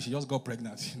don't know if she just got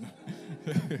pregnant. Some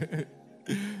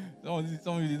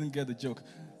of you didn't get the joke.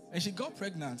 And she got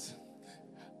pregnant.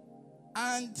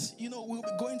 And, we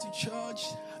were going to church.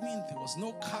 I mean, there was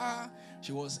no car.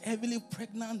 She was heavily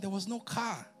pregnant. There was no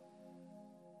car.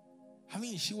 I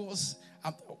mean, she was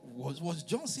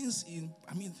Johnson's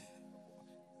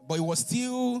but it was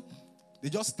still, they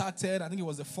just started. I think it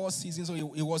was the first season, so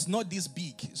it was not this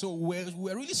big. So we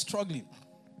were really struggling.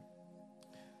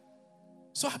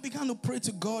 So I began to pray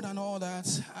to God and all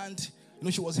that. And,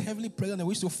 she was heavily pregnant.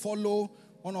 We used to follow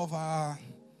one of our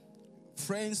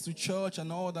friends to church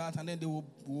and all that, and then they would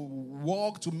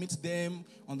walk to meet them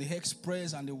on the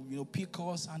express, and they would pick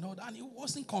us and all that. And it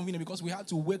wasn't convenient because we had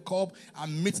to wake up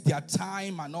and meet their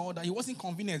time and all that. It wasn't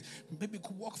convenient. Maybe we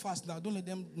could walk fast now. Don't let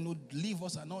them leave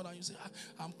us and all that. You say,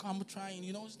 I'm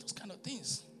trying, those kind of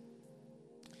things.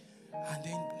 And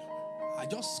then I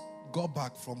just got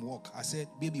back from work. I said,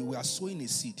 baby, we are sowing a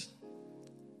seed.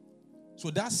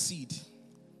 So that seed,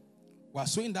 we are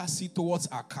sowing that seed towards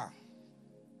our car.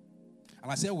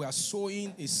 And I said, we are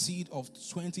sowing a seed of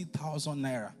 20,000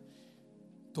 naira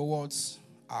towards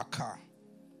our car.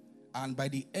 And by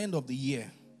the end of the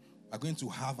year, we're going to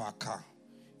have our car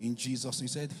in Jesus. So he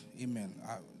said, amen.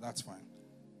 That's fine.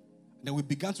 Then we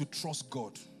began to trust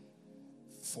God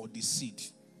for the seed.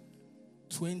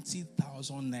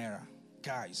 20,000 naira.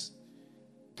 Guys,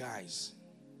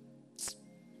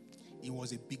 it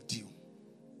was a big deal.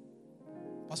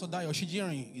 Pastor Dayo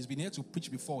Shijirin, he's been here to preach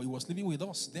before. He was living with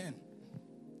us then.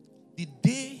 The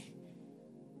day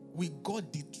we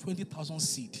got the 20,000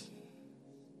 seed,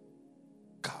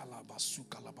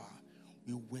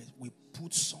 we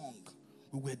put song,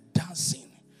 we were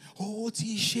dancing. Oh,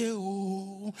 Tishe,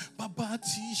 oh, Baba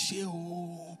Tishe,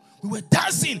 oh. We were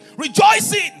dancing,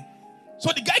 rejoicing.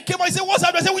 So the guy came and he said, what's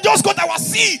happening? I said, we just got our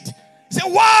seed. He said,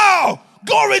 wow,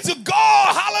 glory to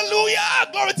God, hallelujah,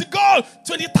 glory to God.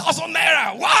 20,000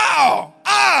 naira,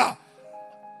 wow,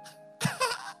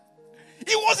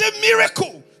 It was a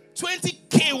miracle.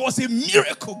 20K was a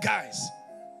miracle, guys.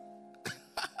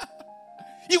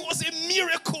 It was a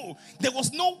miracle. There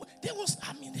was no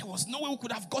way we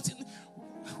could have gotten.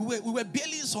 We were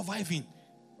barely surviving.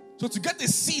 So to get the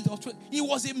seed of 20, it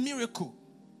was a miracle.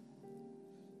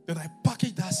 Then I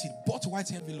packaged that seed, bought a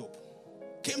white envelope,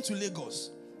 came to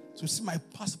Lagos to see my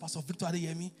Pastor Victor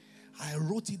Adeyemi. I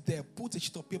wrote it there, put a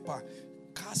sheet of paper,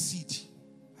 car seed.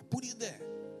 I put it there.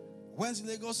 Went to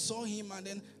Lagos, saw him, and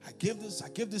then I gave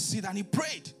the seed, and he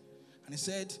prayed. And he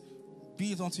said,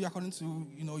 be it unto you according to,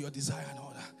 your desire and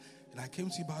all that. And I came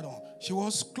to Ibadan. She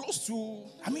was close to,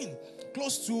 she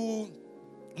was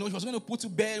going to put to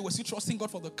bed. We're still trusting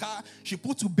God for the car. She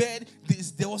put to bed.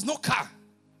 There was no car.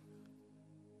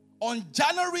 On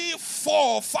January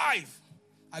 4 or 5,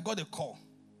 I got a call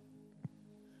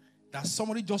that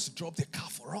somebody just dropped a car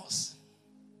for us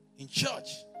in church.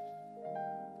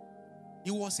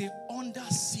 It was a Honda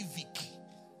Civic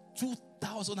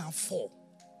 2004.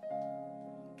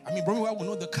 Brother, I will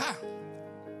know the car.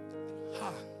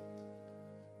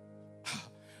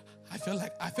 I felt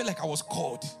like I was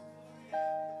called.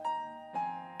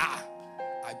 I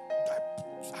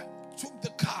took the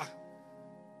car.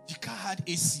 The car had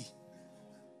AC.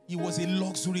 It was a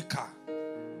luxury car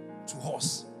to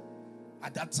us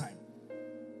at that time.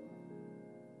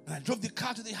 And I drove the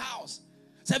car to the house.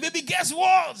 Said, baby, guess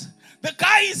what? The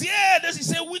car is here. Then she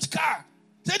said, which car?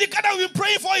 Said, the car that we've been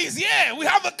praying for is here. We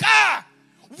have a car.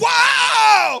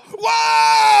 Wow!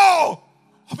 Wow!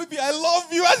 Oh, baby, I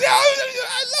love you. I said,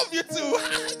 I love you too.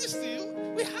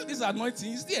 We have this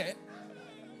anointing. It's there.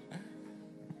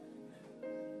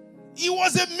 It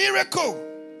was a miracle.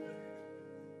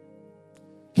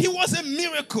 He was a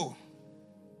miracle.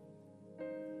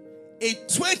 A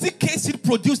 20K seed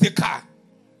produced a car.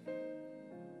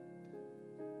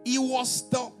 It was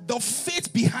the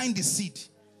faith behind the seed. It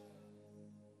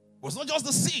was not just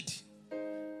the seed.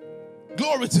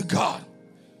 Glory to God.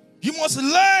 You must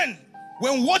learn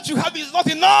when what you have is not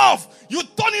enough, you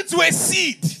turn it to a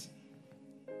seed.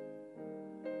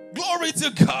 Glory to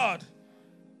God.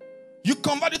 You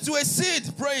convert it to a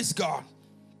seed. Praise God.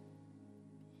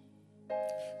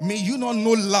 May you not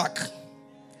know lack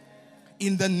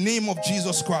in the name of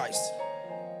Jesus Christ.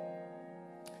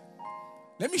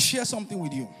 Let me share something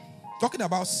with you. Talking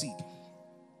about seed.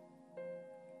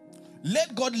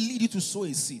 Let God lead you to sow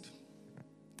a seed.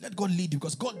 Let God lead you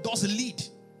because God does lead.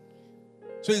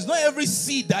 So it's not every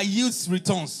seed that yields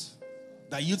returns,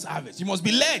 that yields harvest. You must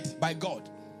be led by God.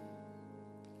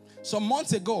 Some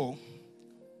months ago,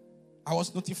 I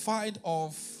was notified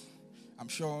of, I'm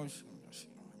sure,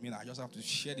 I just have to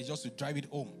share this just to drive it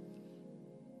home.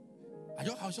 I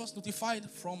was just notified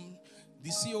from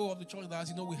the CEO of the church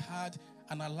that, we had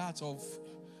an alert of,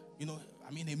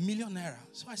 ₦1 million.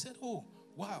 So I said, oh,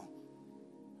 wow.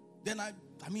 Then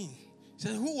he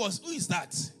said, who is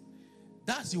that?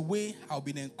 That's the way I've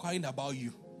been inquiring about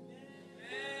you.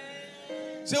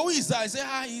 Say, who is that? I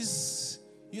say, he's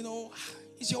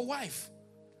your wife.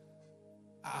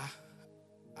 I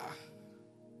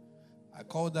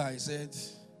called her. I said,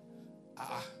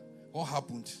 what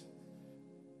happened?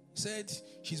 He said,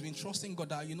 she's been trusting God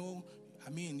that,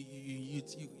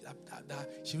 that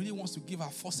she really wants to give her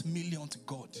first million to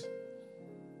God.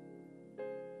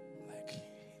 Like,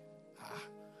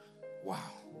 wow.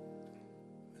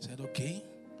 I said, okay.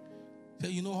 So,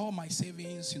 all my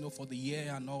savings, for the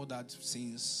year and all that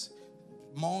since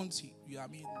months,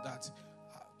 that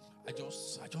I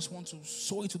just want to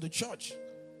sow into the church.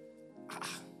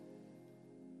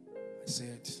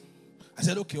 I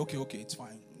said, okay, it's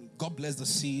fine. God bless the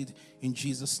seed in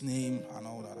Jesus' name and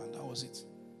all that. And that was it.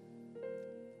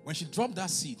 When she dropped that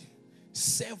seed,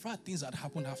 several things had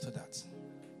happened after that.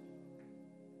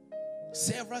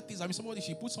 Several things.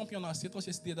 She put something on her status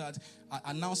yesterday that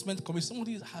announcement coming.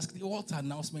 Somebody asked, what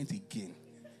announcement again?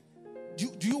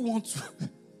 Do you want to?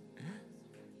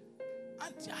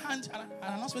 and an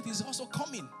announcement is also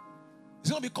coming. It's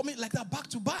going to be coming like that back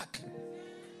to back.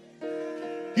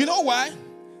 You know why?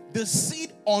 The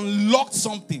seed unlocked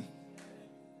something.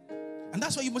 And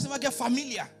that's why you must never get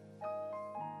familiar.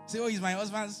 Say, oh, it's my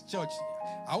husband's church.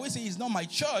 I always say it's not my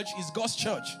church, it's God's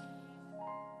church.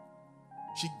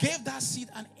 She gave that seed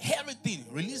and everything.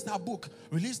 Released that book,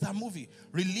 released that movie,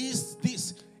 released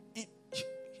this.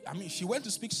 She went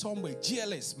to speak somewhere,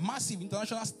 GLS, massive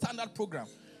international standard program.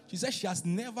 She said she has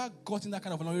never gotten that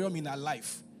kind of honorarium in her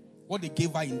life. What they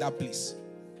gave her in that place.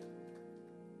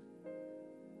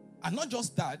 And not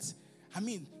just that,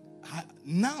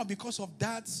 now because of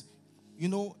that,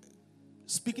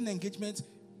 speaking engagement,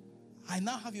 I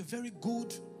now have a very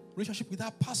good relationship with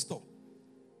that pastor.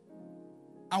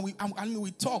 And we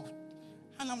talk.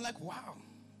 And I'm like, wow.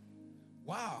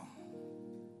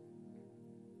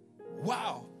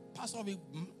 Pastor of a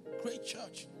great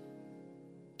church.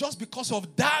 Just because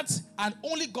of that, and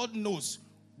only God knows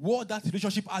what that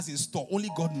relationship has in store. Only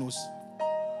God knows.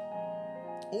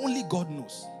 Only God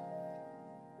knows.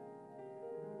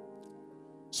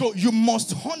 So you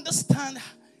must understand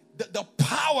the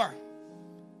power.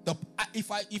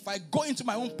 If I go into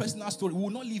my own personal story, we will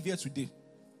not live here today.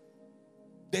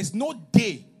 There's no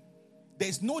day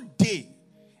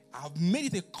I've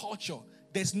made it a culture.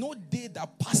 There's no day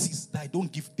that passes that I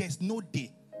don't give. There's no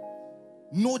day.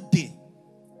 No day.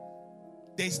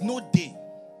 There is no day.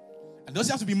 It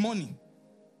doesn't have to be money.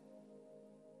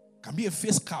 It can be a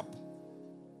face cap.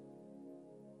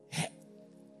 Hey,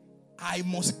 I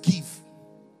must give.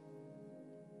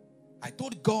 I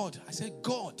told God, I said,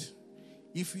 God,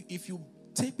 if you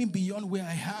take me beyond where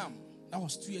I am, that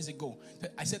was 2 years ago.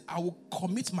 I said, I will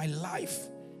commit my life.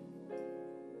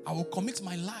 I will commit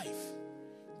my life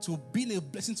to being a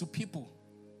blessing to people.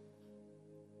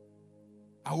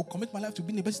 I will commit my life to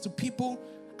being a blessing to people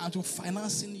and to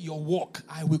financing your work.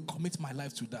 I will commit my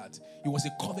life to that. It was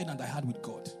a covenant I had with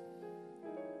God.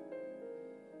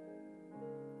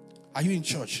 Are you in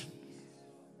church?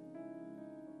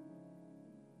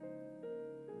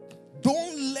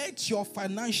 Don't let your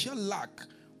financial lack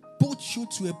put you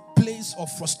to a place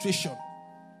of frustration.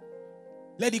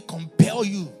 Let it compel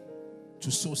you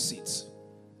to sow seeds.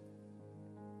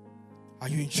 Are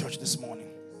you in church this morning?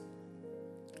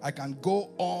 I can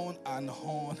go on and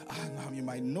on. I mean,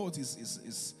 my note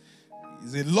is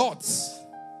a lot.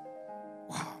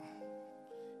 Wow.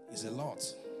 It's a lot.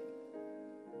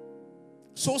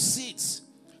 Sow seeds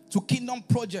to kingdom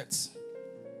projects.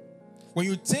 When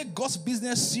you take God's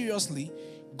business seriously,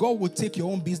 God will take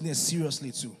your own business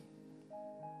seriously too.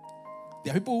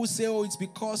 There are people who say, oh, it's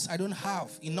because I don't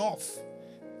have enough.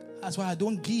 That's why I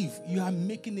don't give. You are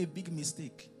making a big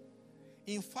mistake.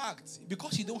 In fact,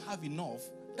 because you don't have enough,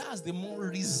 that's the more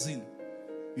reason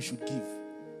you should give.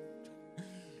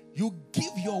 You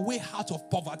give your way out of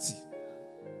poverty.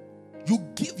 You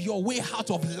give your way out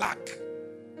of lack.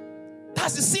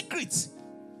 That's the secret.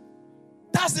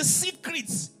 That's the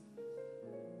secret.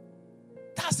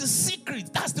 That's the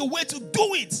secret. That's the way to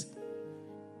do it.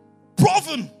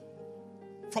 Proven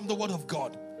from the word of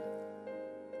God.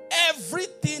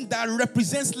 Everything that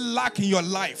represents lack in your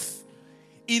life,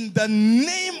 in the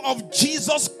name of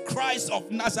Jesus Christ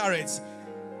of Nazareth,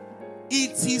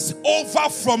 it is over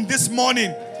from this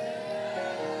morning.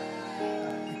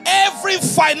 Every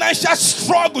financial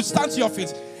struggle, stand to your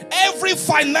feet. Every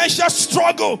financial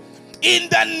struggle, in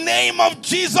the name of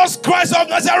Jesus Christ of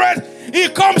Nazareth,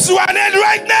 it comes to an end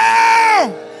right now.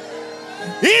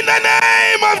 In the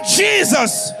name of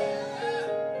Jesus.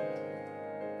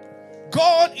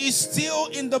 God is still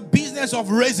in the business of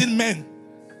raising men.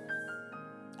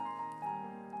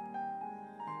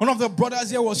 One of the brothers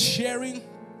here was sharing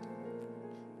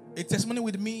a testimony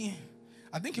with me.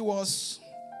 I think it was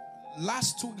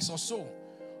last 2 weeks or so,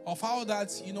 of how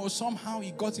that, somehow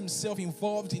he got himself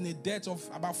involved in a debt of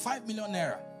about 5 million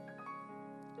naira.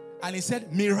 And he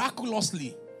said,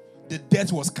 miraculously, the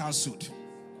debt was cancelled.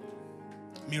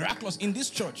 Miraculous. In this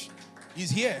church.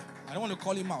 He's here. I don't want to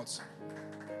call him out.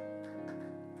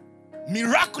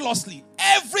 Miraculously,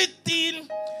 everything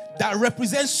that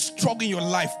represents struggle in your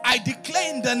life, I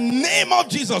declare in the name of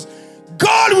Jesus,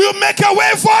 God will make a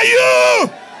way for you.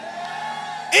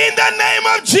 In the name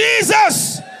of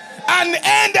Jesus. An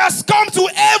end has come to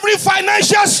every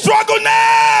financial struggle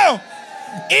now.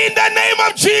 In the name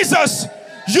of Jesus,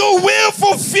 you will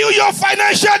fulfill your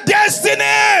financial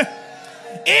destiny.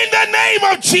 In the name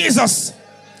of Jesus.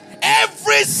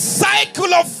 Every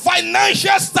cycle of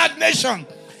financial stagnation,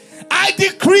 I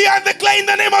decree and declare in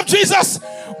the name of Jesus,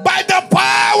 by the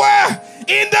power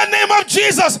in the name of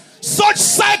Jesus, such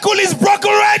cycle is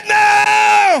broken right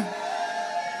now.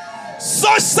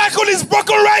 Such cycle is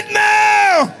broken right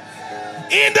now.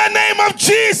 In the name of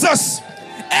Jesus,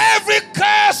 every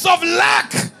curse of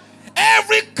lack,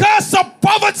 every curse of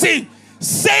poverty,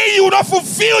 say you will not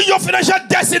fulfill your financial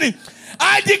destiny,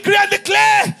 I decree and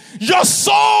declare your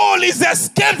soul is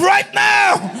escaped right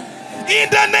now. In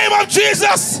the name of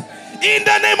Jesus. In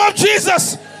the name of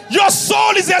Jesus. Your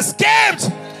soul is escaped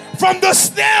from the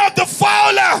snare of the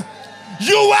fowler.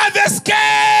 You have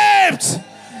escaped.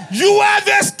 You have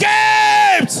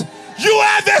escaped. You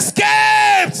have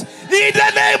escaped. In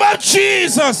the name of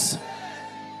Jesus.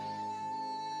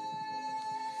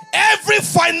 Every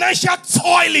financial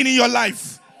toiling in your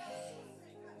life.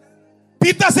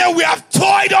 Peter said, we have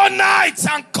toiled all night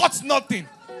and caught nothing.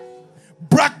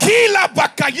 Brakila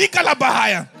bakayika la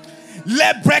bahaya.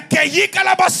 Lebrekeyika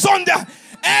la basonda.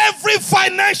 Every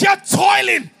financial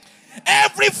toiling,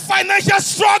 every financial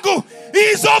struggle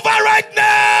is over right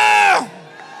now.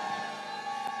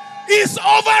 It's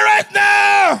over right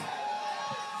now.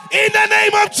 In the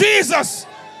name of Jesus.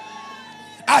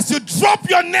 As you drop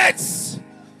your nets,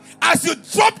 as you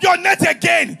drop your net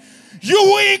again, you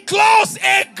will enclose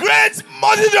a great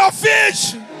multitude of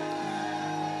fish.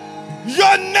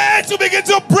 Your net will begin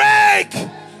to break.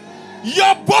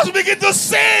 Your boat will begin to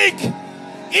sink.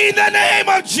 In the name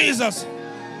of Jesus.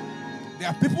 There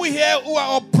are people here who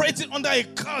are operating under a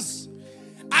curse.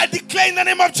 I declare in the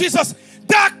name of Jesus,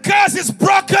 That curse is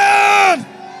broken.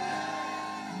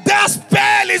 That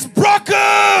spell is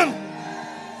broken.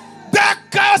 That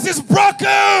curse is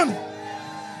broken.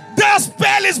 That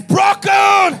spell is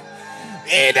broken.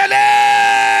 In the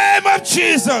name of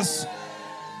Jesus.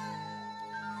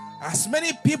 As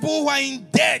many people who are in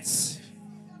debt,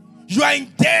 you are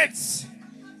in debt.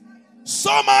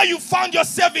 Somehow you found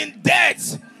yourself in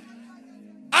debt.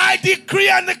 I decree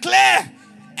and declare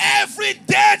every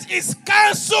debt is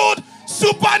cancelled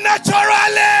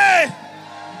supernaturally.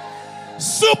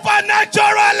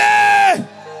 Supernaturally.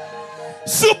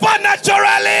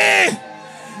 Supernaturally.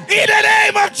 In the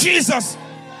name of Jesus.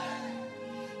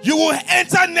 You will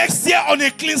enter next year on a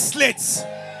clean slate.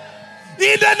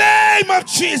 In the name of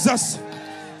Jesus.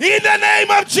 In the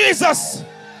name of Jesus.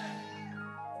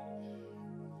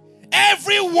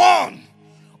 Everyone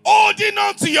holding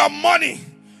on to your money,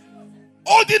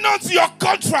 holding on to your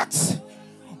contracts,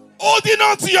 holding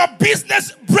on to your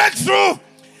business breakthrough,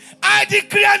 I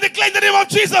decree and declare in the name of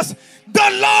Jesus, the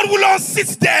Lord will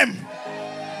unseat them.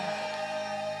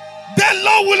 The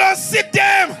Lord will unseat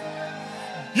them.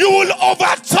 You will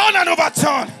overturn and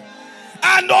overturn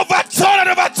and overturn and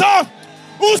overturn.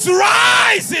 Whose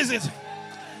right is it?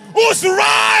 Whose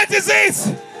right is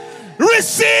it?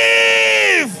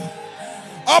 Receive.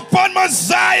 Upon Mount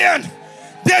Zion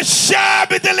there shall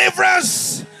be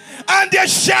deliverance, and there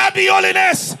shall be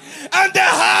holiness, and the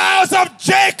house of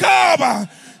Jacob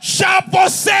shall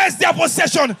possess their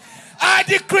possession. I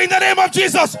decree in the name of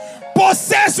Jesus,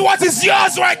 possess what is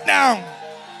yours right now.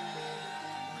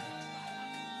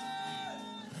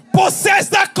 Possess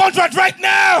that contract right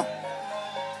now.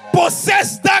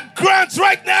 Possess that grant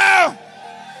right now.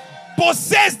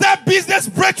 Possess that business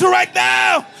breakthrough right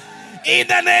now. In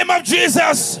the name of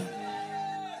Jesus.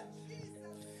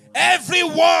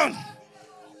 Everyone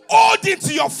holding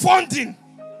to your funding,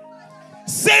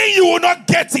 saying you will not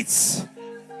get it,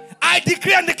 I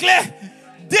decree and declare,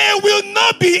 they will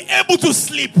not be able to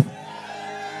sleep.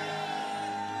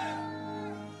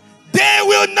 They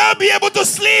will not be able to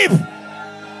sleep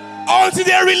until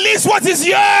they release what is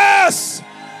yours.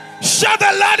 Shout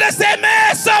the loudest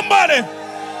amen, somebody.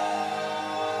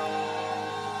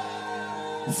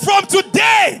 From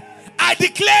today, I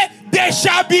declare there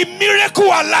shall be miracle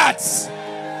alerts.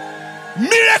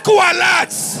 Miracle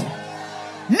alerts.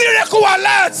 Miracle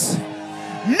alerts.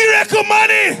 Miracle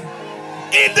money.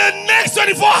 In the next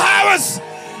 24 hours,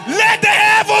 let the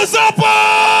heavens open.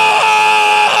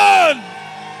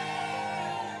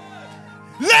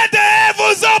 Let the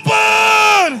heavens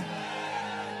open.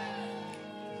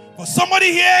 For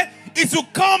somebody here, it will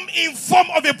come in form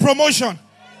of a promotion.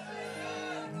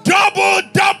 Double,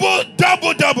 double,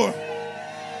 double, double.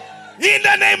 In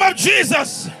the name of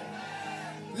Jesus,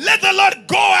 let the Lord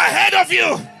go ahead of you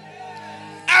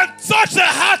and touch the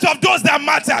heart of those that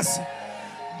matters.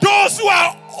 Those who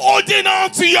are holding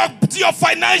on to your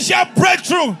financial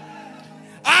breakthrough,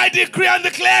 I decree and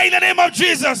declare in the name of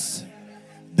Jesus,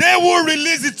 they will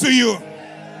release it to you.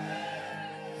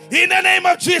 In the name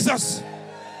of Jesus.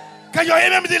 Can you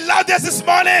hear me the loudest this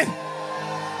morning?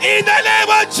 In the name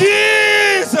of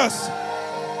Jesus.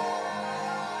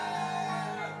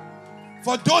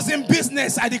 For those in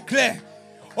business, I declare,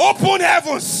 open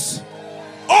heavens.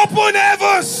 Open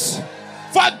heavens.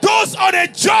 For those on a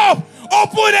job,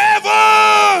 open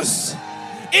heavens.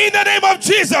 In the name of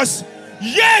Jesus.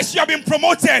 Yes, you have been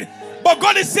promoted. But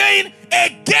God is saying,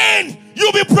 again,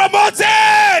 you'll be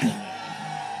promoted.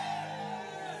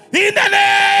 In the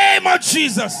name of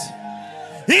Jesus.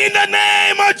 In the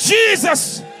name of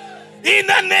Jesus. In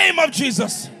the name of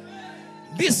Jesus.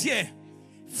 This year,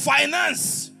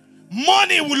 finance,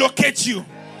 money will locate you.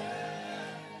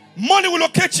 Money will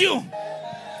locate you.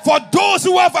 For those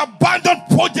who have abandoned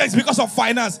projects because of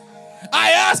finance,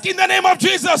 I ask in the name of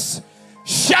Jesus,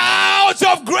 shout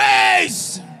of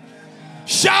grace.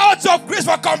 Shout of grace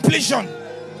for completion.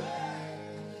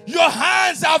 Your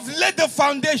hands have laid the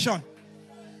foundation.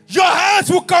 Your hands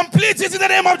will complete it in the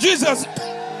name of Jesus.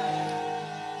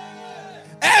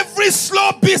 Every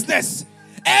slow business,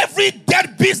 every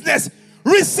dead business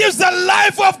receives the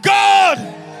life of God.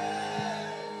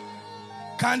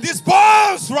 Can these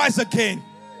bones rise again?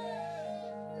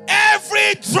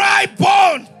 Every dry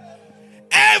bone,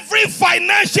 every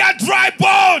financial dry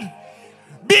bone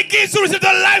begins to receive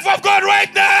the life of God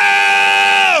right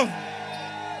now.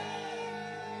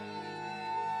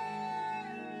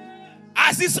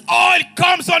 As this oil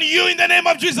comes on you in the name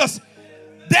of Jesus,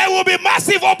 there will be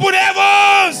massive open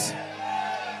heavens.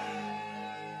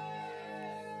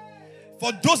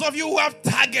 For those of you who have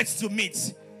targets to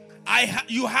meet,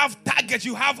 you have targets,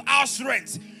 you have house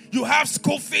rent, you have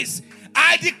school fees.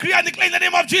 I decree and declare in the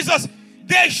name of Jesus,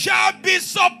 There shall be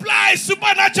supply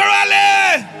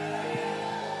supernaturally.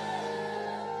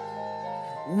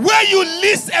 Where you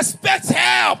least expect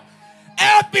help,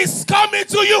 help is coming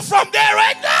to you from there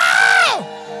right now.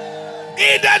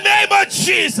 In the name of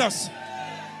Jesus.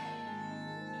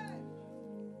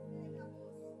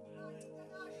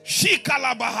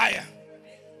 Shikalabahaya.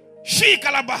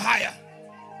 Shikalabahaya.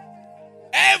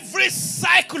 Every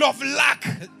cycle of lack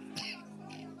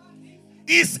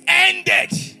is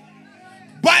ended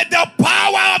by the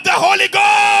power of the Holy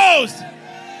Ghost.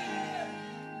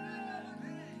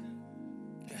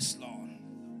 Yes, Lord.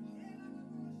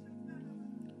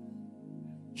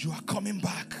 You are coming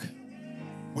back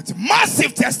with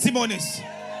massive testimonies.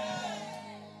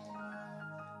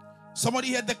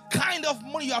 Somebody had the kind of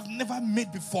money you have never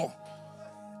made before.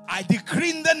 I decree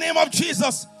in the name of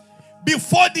Jesus,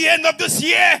 before the end of this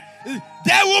year,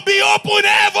 there will be open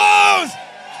heavens.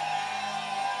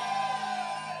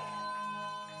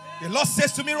 The Lord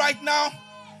says to me right now,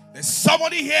 there's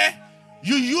somebody here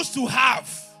you used to have.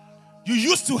 You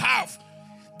used to have.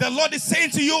 The Lord is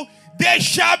saying to you, there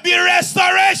shall be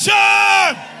restoration.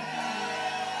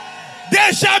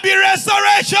 There shall be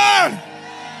restoration.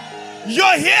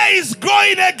 Your hair is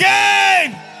growing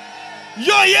again.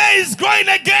 Your hair is growing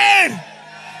again.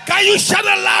 Can you shout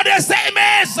the loudest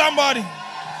amen, somebody?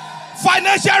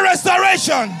 Financial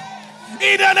restoration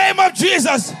in the name of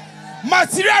Jesus.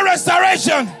 Material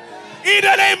restoration in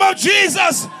the name of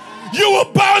Jesus. You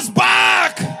will bounce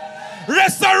back.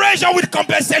 Restoration with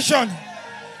compensation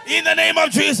in the name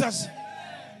of Jesus.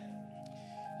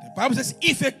 The Bible says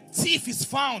if a thief is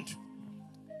found,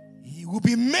 he will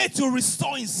be made to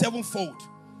restore in sevenfold.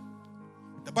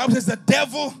 The Bible says the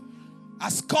devil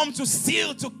has come to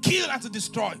steal, to kill, and to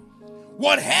destroy.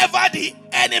 Whatever the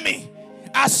enemy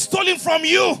has stolen from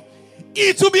you,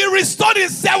 it will be restored in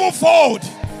sevenfold.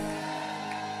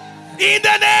 In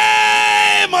the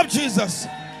name of Jesus.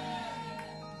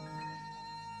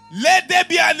 Let there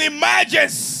be an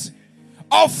emergence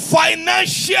of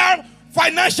financial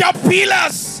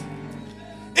pillars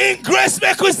in Grace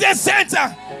May Christian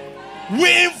Center.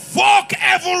 We invoke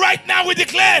heaven right now. We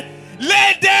declare,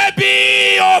 let there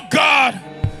be, oh God,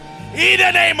 in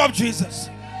the name of Jesus.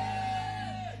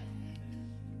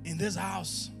 In this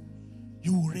house,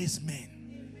 you will raise men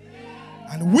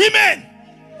and women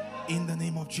in the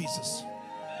name of Jesus.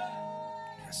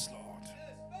 Yes, Lord.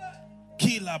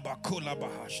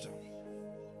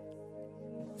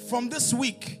 From this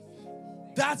week,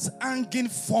 that hanging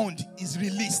fund is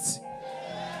released.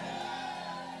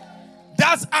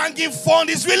 That hanging fund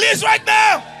is released right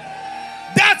now.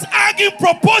 That hanging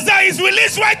proposal is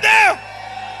released right now.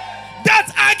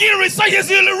 That hanging research is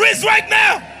released right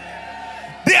now.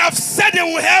 They have said they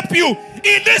will help you.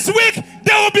 In this week,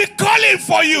 they will be calling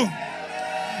for you.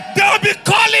 They will be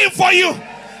calling for you.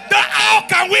 How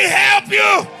can we help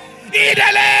you? In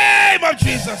the name of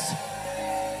Jesus.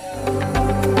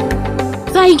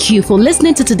 Thank you for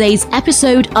listening to today's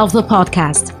episode of the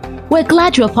podcast. We're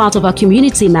glad you're part of our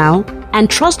community now and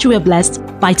trust you were blessed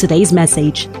by today's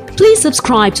message. Please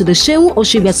subscribe to the Favour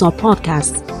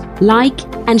podcast, like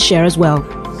and share as well.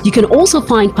 You can also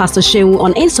find Pastor Favour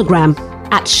on Instagram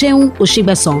at Favour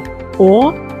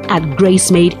or at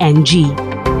GraceMadeNG.